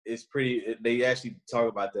is pretty. They actually talk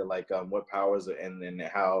about that, what powers are and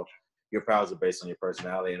how your powers are based on your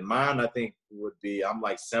personality. And mine, I think, would be I'm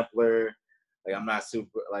simpler. I'm not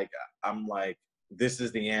super I'm this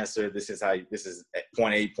is the answer. This is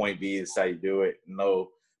point A, point B. This is how you do it. No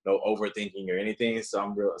overthinking or anything. So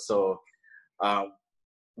I'm real. So,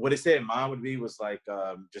 what it said mine would be was like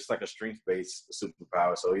just like a strength-based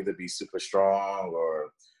superpower. So either be super strong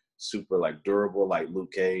or super like durable, like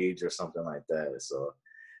Luke Cage or something like that. So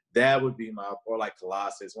that would be my, or like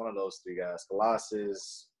Colossus, one of those three guys.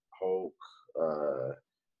 Colossus, Hulk,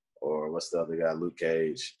 or what's the other guy? Luke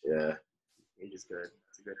Cage. Yeah. Cage is good.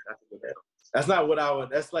 That's a good. That's not what I would.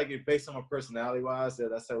 That's like based on my personality wise.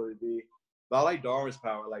 That's how it would be. But I like Darwin's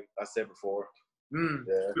power, like I said before.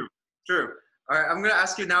 Yeah. True. All right, I'm gonna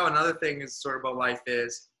ask you now. Another thing is sort of about life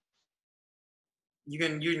is you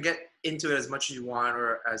can get into it as much as you want,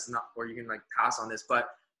 or as not, or you can like pass on this. But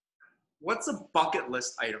what's a bucket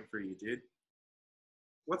list item for you, dude?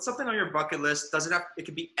 What's something on your bucket list? Doesn't have. It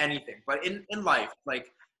could be anything, but in life,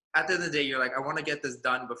 like at the end of the day, you're like, I want to get this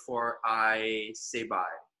done before I say bye.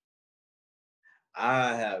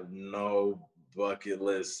 I have no bucket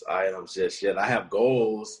list items just yet. I have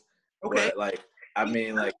goals. Okay. But like, I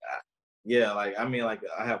mean, like, yeah, like, I mean, like,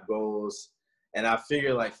 I have goals, and I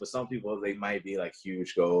figure like for some people they might be like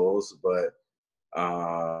huge goals, but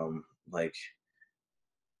like,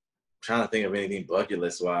 I'm trying to think of anything bucket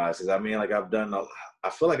list wise, because I mean, like, I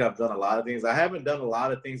feel like I've done a lot of things. I haven't done a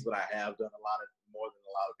lot of things, but I have done a lot of more than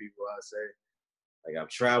a lot of people. I'd say, like, I've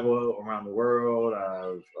traveled around the world.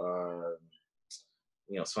 I've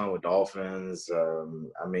swim with dolphins.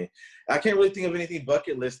 I mean, I can't really think of anything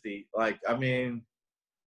bucket listy. Like, I mean,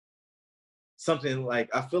 something like,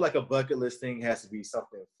 I feel like a bucket list thing has to be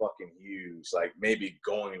something fucking huge, like maybe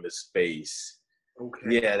going to space.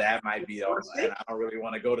 Okay. Yeah, that might be all. And I don't really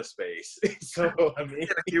want to go to space. So, I mean,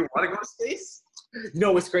 you want to go to space? You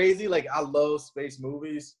know what's crazy? Like, I love space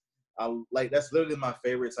movies. Like, that's literally my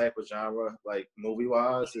favorite type of genre, like movie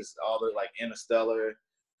wise. It's all the like Interstellar.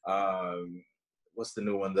 What's the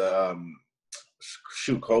new one? The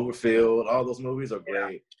Cloverfield. All those movies are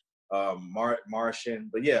great. Yeah. Martian.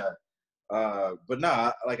 But yeah. But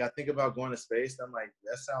nah, like, I think about going to space. I'm like,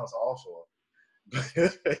 that sounds awful.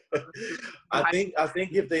 I think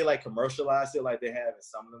if they like commercialize it like they have in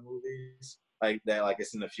some of the movies, like that, like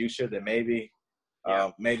it's in the future, then maybe,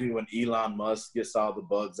 maybe when Elon Musk gets all the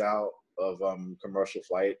bugs out of commercial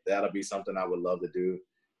flight, that'll be something I would love to do.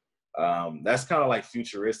 That's kind of like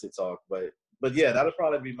futuristic talk, but yeah, that'll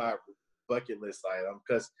probably be my bucket list item,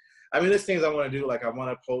 because I mean, there's things I want to do, like I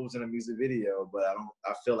want to pose in a music video, but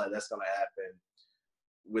I feel like that's gonna happen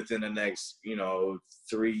within the next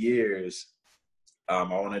 3 years. I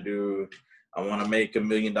want to make $1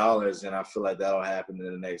 million, and I feel like that'll happen in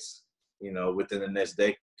the next, within the next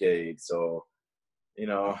decade. So, if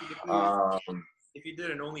you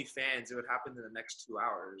did an OnlyFans, it would happen in the next 2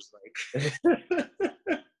 hours. Like,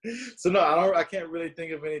 so no, I can't really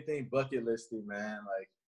think of anything bucket listy, man.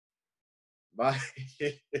 Like,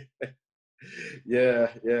 yeah.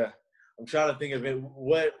 I'm trying to think of it.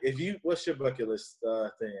 What's your bucket list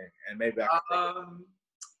thing? And maybe I can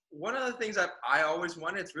one of the things that I always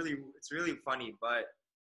wanted, it's really funny, but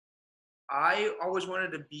I always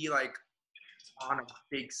wanted to be like on a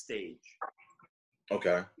big stage.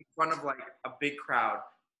 Okay. In front of like a big crowd.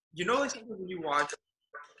 Like sometimes when you watch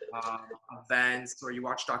events or you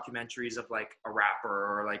watch documentaries of like a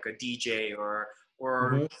rapper or like a DJ or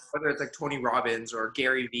whether it's like Tony Robbins or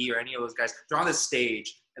Gary Vee or any of those guys, they're on the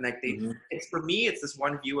stage and like it's, for me, it's this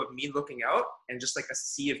one view of me looking out and just like a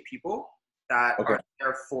sea of people that are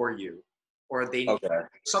there for you, or they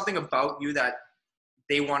something about you that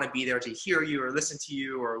they want to be there to hear you or listen to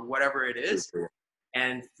you or whatever it is.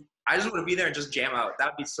 And I just want to be there and just jam out.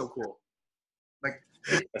 That'd be so cool. Like,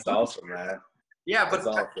 that's awesome, man. Yeah, but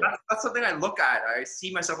that's something I look at. I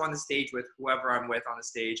see myself on the stage with whoever I'm with on the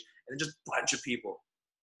stage, and just a bunch of people.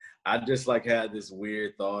 I just like had this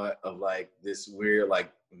weird thought of like this weird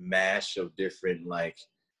like mash of different like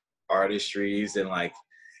artistries, and like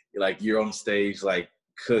you're on stage like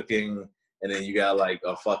cooking, and then you got like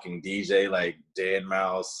a fucking DJ like Dan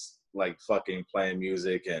Mouse like fucking playing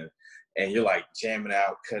music, and you're like jamming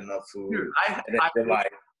out, cutting up food. Dude, and then they're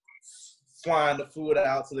like flying the food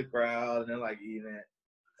out to the crowd, and they're like eating it.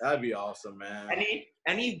 That'd be awesome, man.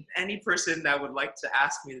 Any person that would like to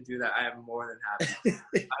ask me to do that, I am more than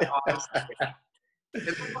happy. I honestly,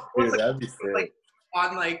 dude, that'd be sick.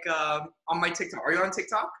 On my TikTok. Are you on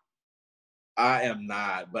TikTok? I am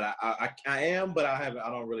not, but I am, but I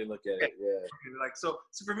don't really look at it. Yeah. Like so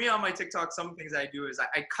for me on my TikTok, some things I do is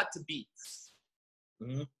I cut to beats.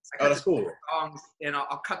 Mm-hmm. Oh, that's cool. Songs, and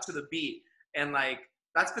I'll cut to the beat, and like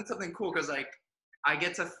that's been something cool because like I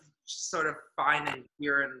get to sort of find and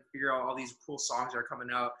hear and figure out all these cool songs that are coming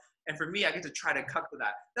out, And for me, I get to try to cut to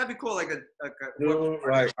that. That'd be cool. Dude,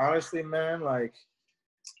 like honestly, man, like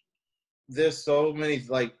there's so many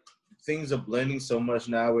like things are blending so much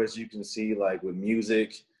now, as you can see, like with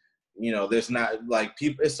music. You know, there's not like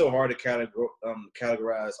people. It's so hard to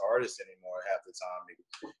categorize artists anymore half the time.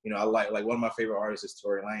 You know, I like one of my favorite artists is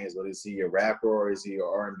Tory Lanez. But is he a rapper or is he an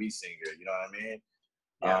R&B singer? You know what I mean?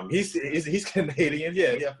 Yeah. He's Canadian.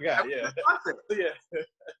 Yeah, I forgot. Yeah, yeah.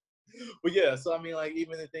 But yeah, so I mean, like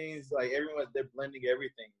even the things like everyone, they're blending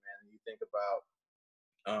everything, man. You think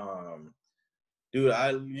about, dude,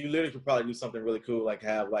 you literally could probably do something really cool, like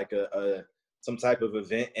have like a some type of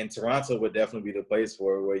event, and Toronto would definitely be the place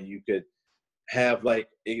for it, where you could have like,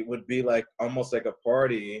 it would be like almost like a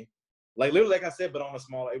party, like literally like I said, but on a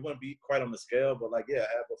smaller. It wouldn't be quite on the scale, but like have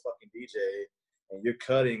a fucking DJ and you're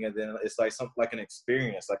cutting, and then it's like something like an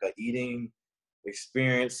experience, like a eating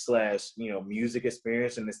experience / music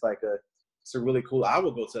experience, and it's a really cool. I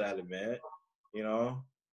would go to that event, you know.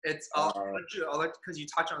 I'll let because you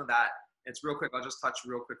touch on that. It's real quick. I'll just touch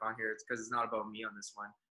real quick on here. It's because it's not about me on this one,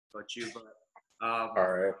 but you. But all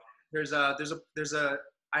right.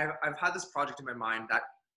 I've had this project in my mind that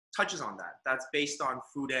touches on that. That's based on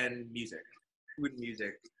food and music.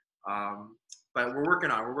 But we're working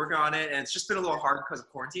on it, and it's just been a little hard because of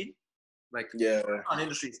quarantine. Like, yeah, on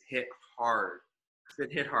industries hit hard. It's been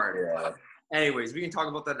hit hard. Yeah. Anyways, we can talk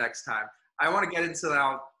about that next time. I want to get into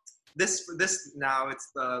now. This now,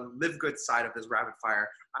 it's the live good side of this rapid fire.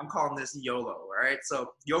 I'm calling this YOLO. All right.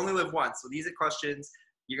 So you only live once. So these are questions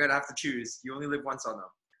you're gonna have to choose. You only live once on them.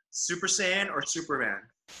 Super Saiyan or Superman?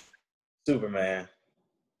 Superman.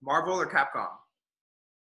 Marvel or Capcom?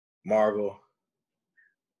 Marvel.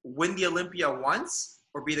 Win the Olympia once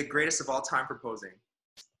or be the greatest of all time for posing?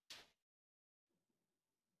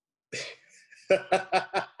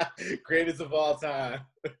 Greatest of all time.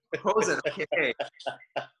 Posing, okay.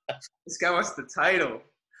 This guy wants the title.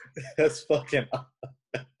 That's fucking. All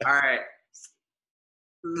right.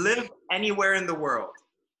 Live anywhere in the world.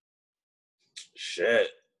 Shit.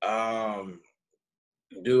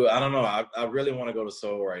 Dude, I don't know. I really want to go to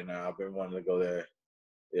Seoul right now. I've been wanting to go there.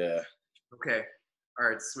 Yeah. Okay. All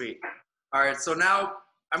right, sweet. All right, so now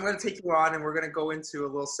I'm going to take you on, and we're going to go into a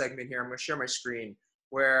little segment here. I'm going to share my screen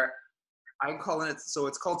where I'm calling it, so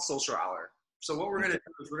it's called Social Hour. So what we're going to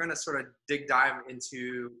do is we're going to sort of dive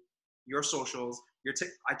into your socials.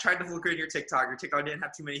 I tried to look at your TikTok. Your TikTok didn't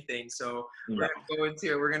have too many things, so we're going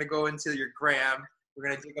to go into your gram. We're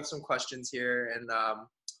going to dig up some questions here, and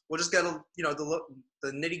we'll just get the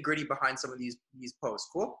nitty gritty behind some of these posts.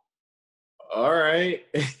 Cool. All right.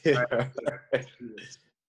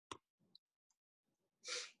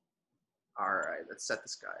 All right. Let's set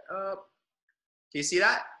this guy up. Can you see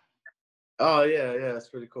that? Oh yeah, that's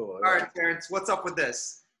pretty cool. All right, Terrence. What's up with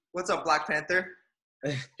this? What's up, Black Panther?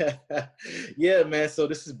 Yeah, man. So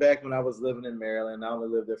this is back when I was living in Maryland. I only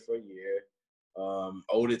lived there for a year.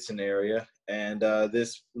 Odenton area, and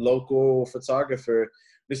this local photographer.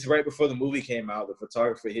 This is right before the movie came out. The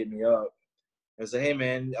photographer hit me up and said, "Hey,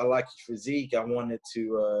 man, I like your physique. I wanted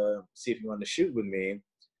to see if you wanted to shoot with me."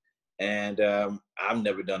 And I've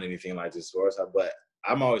never done anything like this before, but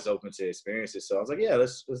I'm always open to experiences. So I was like, "Yeah,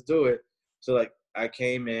 let's do it." So like I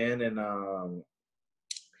came in, and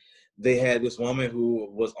they had this woman who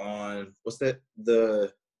was on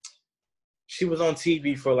she was on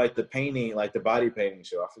TV for like the painting, like the body painting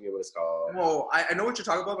show. I forget what it's called. Oh, I know what you're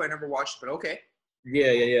talking about, but I never watched it, but okay.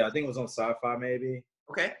 Yeah. I think it was on Sci-Fi maybe.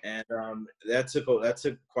 Okay. And that took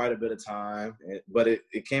quite a bit of time, but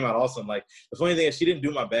it came out awesome. Like the funny thing is she didn't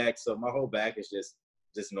do my back, so my whole back is just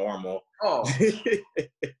normal. Oh.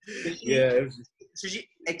 Yeah. So she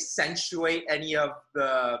accentuate any of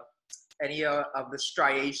the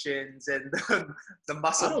striations and the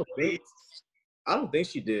muscle? I don't think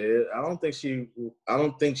she did. I don't think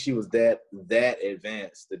she was that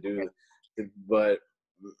advanced to do it, but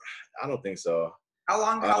I don't think so. How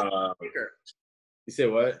long did it take her? You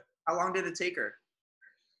said what? How long did it take her?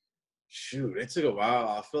 Shoot, it took a while.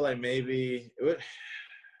 I feel like maybe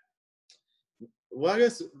well, I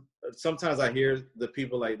guess sometimes I hear the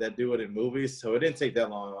people like that do it in movies, so it didn't take that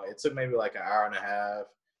long. It took maybe like an hour and a half.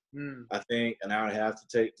 I think an hour and a half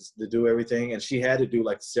to do everything, and she had to do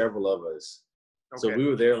like several of us. Okay. So we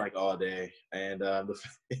were there like all day, and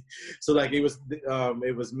so like it was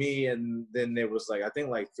me, and then there was like I think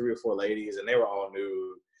like 3 or 4 ladies, and they were all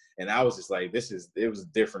nude, and I was just like, it was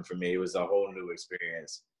different for me. It was a whole new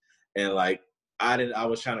experience, and like I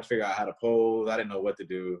was trying to figure out how to pose. I didn't know what to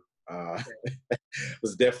do. It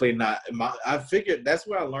was definitely not I figured that's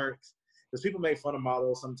where I learned, because people make fun of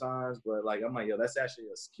models sometimes, but like I'm like, yo, that's actually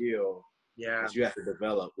a skill Yeah. that you have to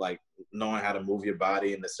develop, like knowing how to move your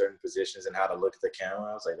body into certain positions and how to look at the camera.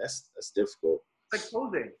 I was like, that's difficult. It's like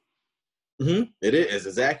posing. It is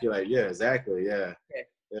exactly like, yeah, exactly, yeah. Okay.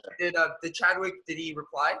 Yeah. Did Chadwick? Did he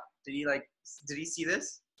reply? Did he see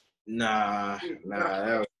this? Nah.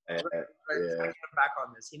 That was bad. Get him back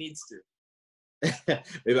on this. He needs to.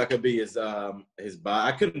 Maybe I could be his body.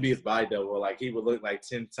 I couldn't be his body double. Like he would look like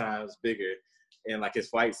 10 times bigger in like his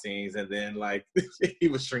fight scenes, and then like he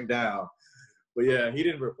would shrink down. But yeah, he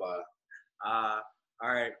didn't reply. All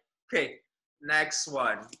right. Okay. Next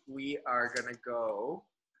one we are gonna go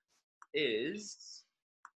is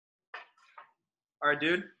all right,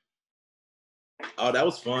 dude. Oh, that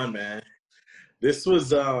was fun, man. This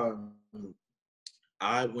was I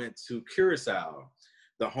went to Curacao,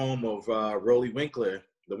 the home of Rolly Winkler,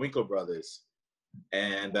 the Winkler brothers,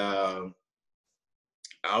 and I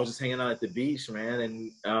was just hanging out at the beach, man,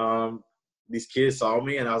 and these kids saw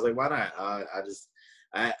me, and I was like, why not?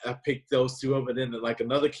 I picked those two up, and then like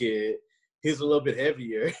another kid, he's a little bit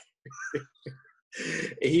heavier.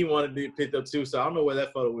 He wanted to pick up too, so I don't know where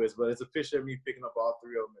that photo is, but it's a picture of me picking up all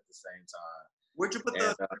three of them at the same time. Where'd you put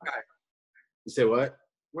the third guy? You say what?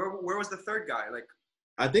 Where was the third guy? Like,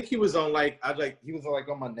 I think he was on he was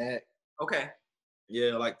on my neck. Okay.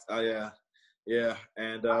 Yeah, yeah.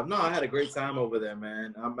 And no, I had a great time over there,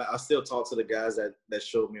 man. I still talk to the guys that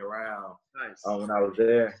showed me around. Nice. When I was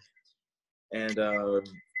there, and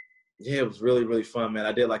yeah, it was really, really fun, man.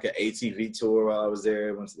 I did like an ATV tour while I was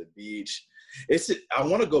there. Went to the beach. I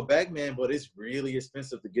want to go back, man, but it's really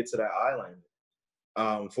expensive to get to that island.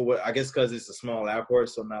 For what I guess because it's a small airport,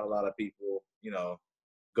 so not a lot of people,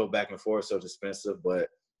 go back and forth. So it's expensive, but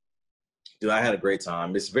dude, I had a great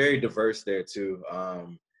time. It's very diverse there too.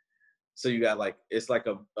 So you got it's like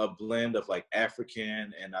a blend of like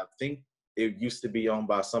African, and I think it used to be owned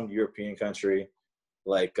by some European country,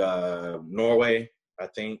 like Norway, I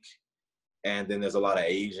think. And then there's a lot of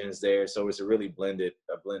Asians there, so it's a really blended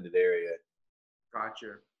area. Got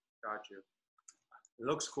you. It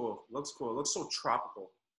looks cool. It looks so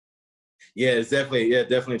tropical. Yeah, it's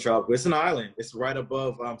definitely tropical. It's an island. It's right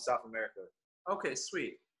above South America. Okay,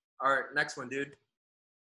 sweet. All right, next one, dude.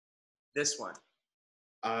 This one.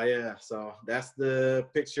 Yeah. So that's the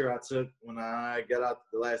picture I took when I got out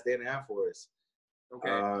the last day in the Air Force.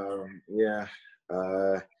 Okay. Yeah.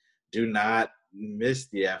 Do not miss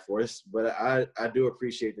the Air Force, but I do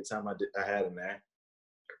appreciate the time I had in there.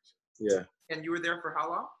 Yeah. And you were there for how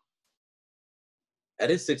long? I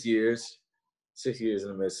did 6 years. 6 years in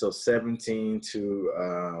the midst. So 17 to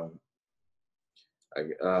I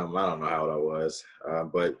don't know how old I was,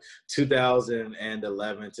 but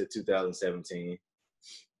 2011 to 2017.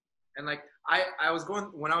 And like I was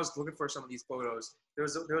when I was looking for some of these photos, there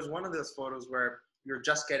was one of those photos where you're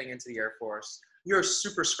just getting into the Air Force. You're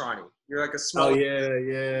super scrawny. You're like a small. Oh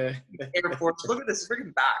yeah. Air Force. Look at this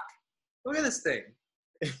freaking back. Look at this thing.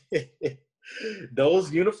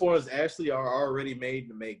 Those uniforms actually are already made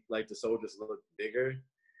to make like the soldiers look bigger,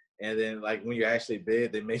 and then like when you're actually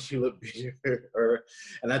big, they make you look bigger.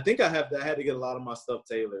 And I think I had to get a lot of my stuff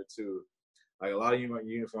tailored too. Like a lot of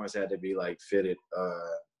uniforms had to be like fitted.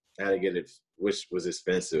 I had to get it, which was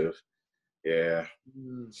expensive. Yeah.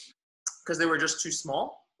 Because they were just too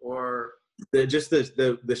small, or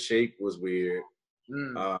the shape was weird.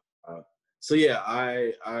 So yeah,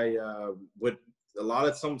 I would a lot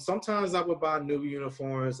of sometimes I would buy new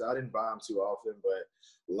uniforms. I didn't buy them too often, but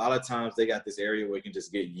a lot of times they got this area where you can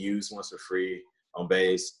just get used ones for free on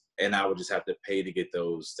base, and I would just have to pay to get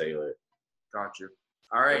those tailored. Got you.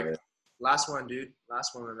 All right, last one, dude.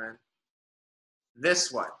 Last one, my man.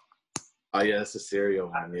 This one. Oh yeah, it's a cereal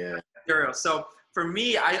one. Yeah. Cereal. So for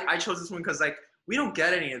me, I chose this one because like we don't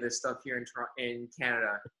get any of this stuff here in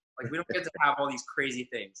Canada. Like we don't get to have all these crazy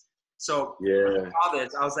things. So when I saw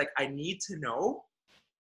this, I was like, I need to know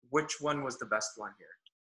which one was the best one here.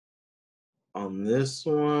 On this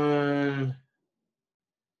one,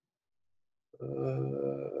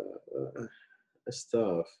 it's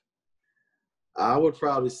tough. I would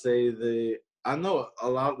probably say I know a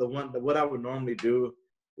lot of what I would normally do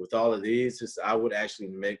with all of these is I would actually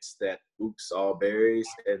mix that Oops All Berries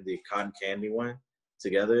and the cotton candy one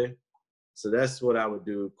together. So that's what I would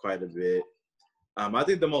do quite a bit. I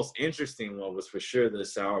think the most interesting one was for sure the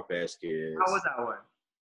Sour Patch Kids. How was that one?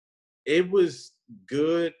 It was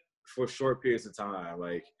good for short periods of time.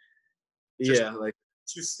 Like, Just like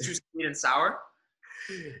too sweet and sour.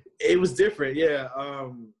 It was different. Yeah.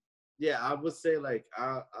 Yeah, I would say like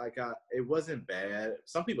it wasn't bad.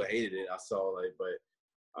 Some people hated it. I saw but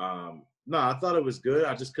no, I thought it was good.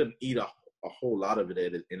 I just couldn't eat a whole lot of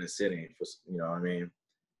it in a sitting. You know what I mean?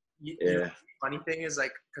 You know, the funny thing is,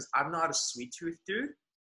 like, because I'm not a sweet tooth dude,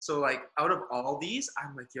 so like out of all these,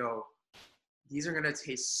 I'm like, yo, these are gonna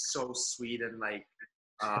taste so sweet and like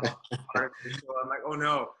artificial. I'm like, oh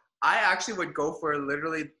no. I actually would go for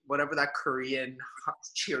literally whatever that Korean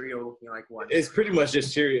Cheerio looking like one. It's pretty much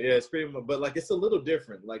just Cheerio. Yeah, it's pretty much, but like it's a little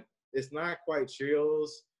different. Like it's not quite Cheerios.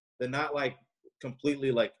 They're not like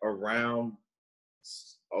completely like a round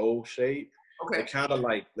O shape. Okay. They're kind of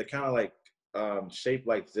like shaped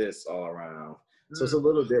like this all around. So it's a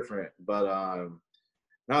little different, but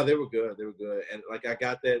no, they were good. They were good, and like I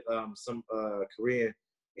got that some Korean.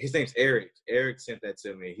 His name's Eric. Eric sent that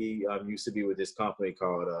to me. He used to be with this company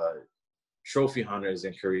called Trophy Hunters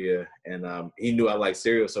in Korea, and he knew I liked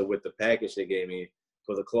cereal. So with the package they gave me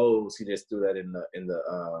for the clothes, he just threw that in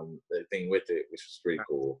the thing with it, which was pretty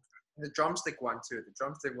cool. The drumstick one too. The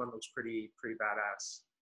drumstick one looks pretty badass.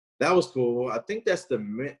 That was cool. I think that's the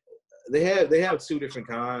mint. They have two different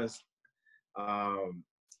kinds. I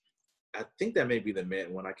think that may be the mint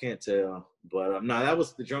one. I can't tell, but no, that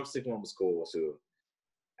was the drumstick one was cool too.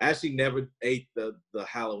 I actually never ate the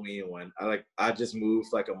Halloween one. I just moved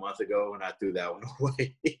like a month ago and I threw that one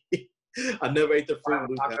away. I never ate the Fruit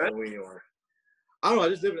Loop Halloween one. I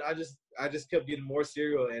don't know. I just kept getting more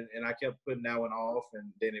cereal and I kept putting that one off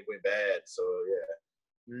and then it went bad. So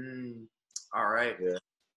yeah. All right. Yeah.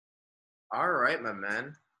 All right, my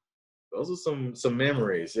man. Those are some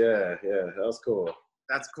memories. Yeah. That was cool.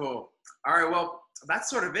 That's cool. All right. Well, that's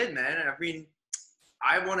sort of it, man. I mean,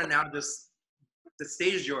 I want to now just. The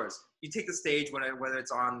stage is yours. You take the stage, whether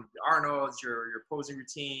it's on Arnold's, your posing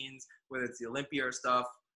routines, whether it's the Olympia or stuff.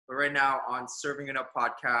 But right now on Serving It Up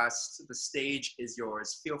podcast, the stage is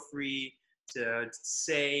yours. Feel free to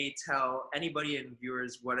tell anybody and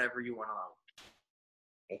viewers whatever you want to know.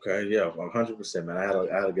 Okay, yeah, 100%, man. I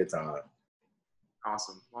had a good time.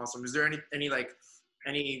 Awesome. Is there any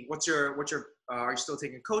what's your are you still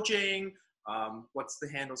taking coaching? What's the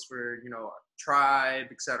handles for, Tribe,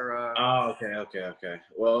 etc.? Oh, okay.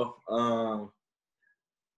 Well,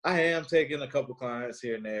 I am taking a couple clients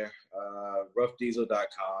here and there.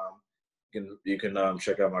 Roughdiesel.com. You can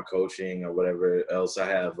check out my coaching or whatever else. I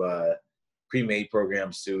have pre-made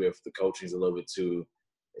programs too. If the coaching is a little bit too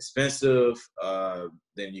expensive,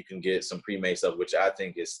 then you can get some pre-made stuff, which I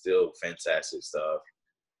think is still fantastic stuff.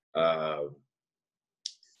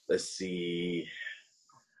 Let's see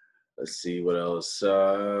what else.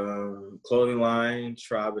 Clothing line,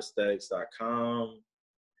 tribeaesthetics.com.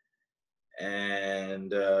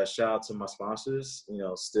 And shout out to my sponsors,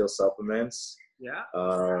 Still Supplements. Yeah.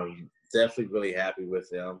 Definitely really happy with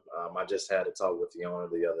them. I just had a talk with the owner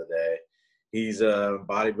the other day. He's a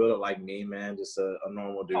bodybuilder like me, man, just a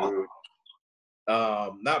normal dude.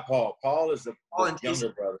 Not Paul. Paul is the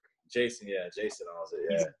younger brother. Jason owns it.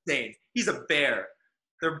 Yeah. He's insane. He's a bear.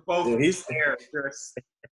 They're both bears.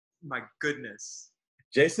 My goodness.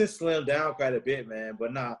 Jason slimmed down quite a bit, man.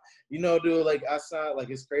 But nah, dude, like I signed,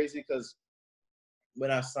 like it's crazy because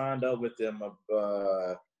when I signed up with them,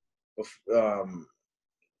 it'll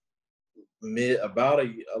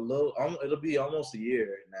be almost a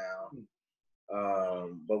year now.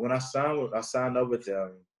 But when I signed up with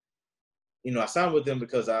them, I signed with them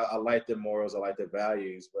because I like their morals, I like their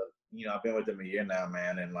values. But I've been with them a year now,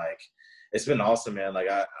 man, and like it's been awesome, man.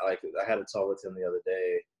 Like I had a talk with him the other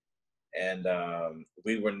day. And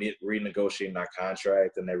we were renegotiating our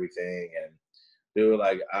contract and everything, and dude,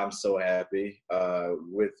 like I'm so happy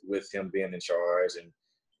with him being in charge, and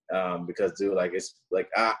because dude, like it's like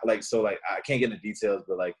I can't get into details,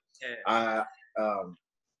 but like I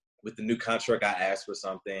with the new contract I asked for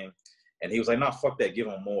something, and he was like, "No, fuck that, give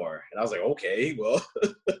him more," and I was like, "Okay, well,"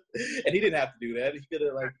 and he didn't have to do that. He could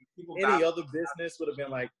have like any other business would have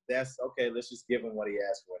been like, "That's okay, let's just give him what he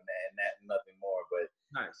asked for and that nothing more," but.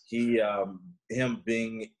 Nice. He, him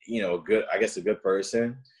being, a good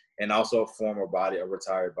person, and also a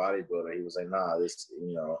retired bodybuilder. He was like, nah, this,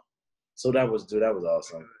 So that was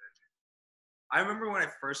awesome. I remember when I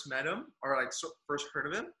first met him, or like first heard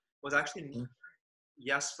of him, was actually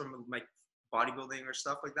from like bodybuilding or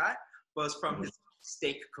stuff like that, but it was from his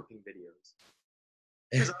steak cooking videos.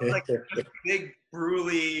 Because I was like a big,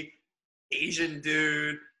 burly Asian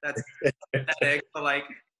dude that's aesthetic, but like.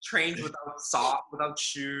 Trains without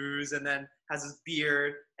shoes, and then has his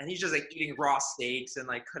beard, and he's just like eating raw steaks and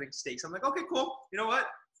like cutting steaks. I'm like, okay, cool. You know what?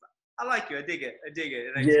 I like you. I dig it.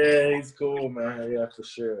 And he's cool, man. Yeah, for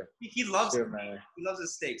sure. He loves it, man. He loves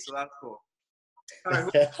his steak, so that's cool. All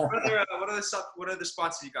right, what other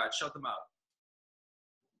sponsors you got? Shout them out.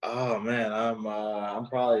 Oh man, I'm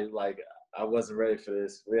probably like I wasn't ready for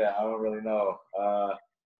this. Yeah, I don't really know.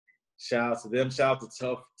 Shout out to them. Shout out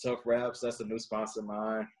to Tough Raps. That's a new sponsor of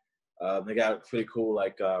mine. They got pretty cool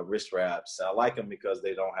like wrist wraps. I like them because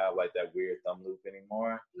they don't have like that weird thumb loop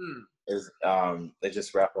anymore. They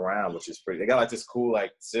just wrap around, which is pretty. They got like this cool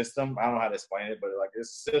like system. I don't know how to explain it, but like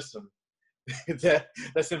this system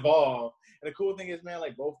that's involved. And the cool thing is, man,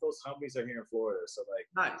 like both those companies are here in Florida. So like,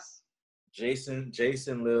 nice.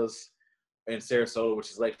 Jason lives in Sarasota, which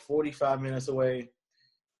is like 45 minutes away,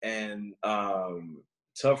 and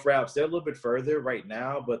Tough Wraps, they're a little bit further right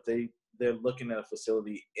now, but they're looking at a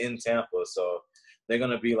facility in Tampa, so they're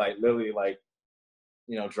gonna be like literally like,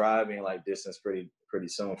 you know, driving like distance pretty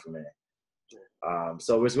soon for me.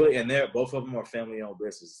 So it's really, and both of them are family owned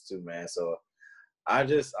businesses too, man. So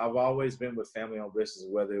I've always been with family owned businesses,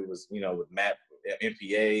 whether it was, you know, with Matt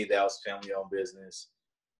MPA, that was family owned business.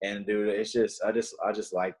 And dude, it's just I just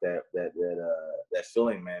like that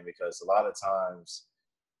feeling, man, because a lot of times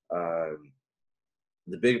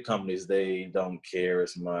the bigger companies, they don't care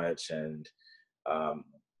as much, and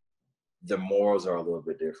the morals are a little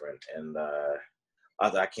bit different. And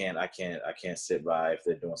I can't sit by if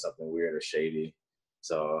they're doing something weird or shady.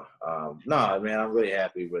 So no, man, I'm really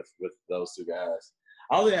happy with those two guys.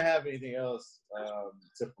 I don't think I have anything else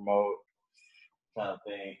to promote, kind of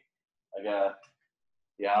thing. I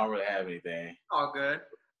don't really have anything. All good.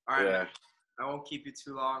 All right. Yeah. I won't keep you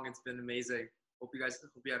too long. It's been amazing. Hope you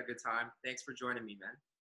had a good time. Thanks for joining me, man.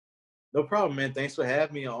 No problem, man. Thanks for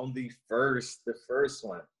having me on the first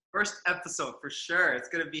one. First episode for sure. It's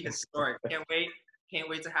gonna be historic. Can't wait. Can't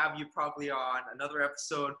wait to have you probably on another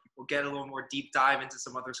episode. We'll get a little more deep dive into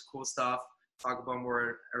some other cool stuff. Talk about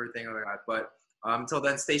more everything like that. But until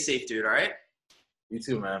then, stay safe, dude. All right. You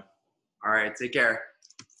too, man. All right. Take care.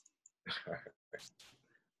 All right.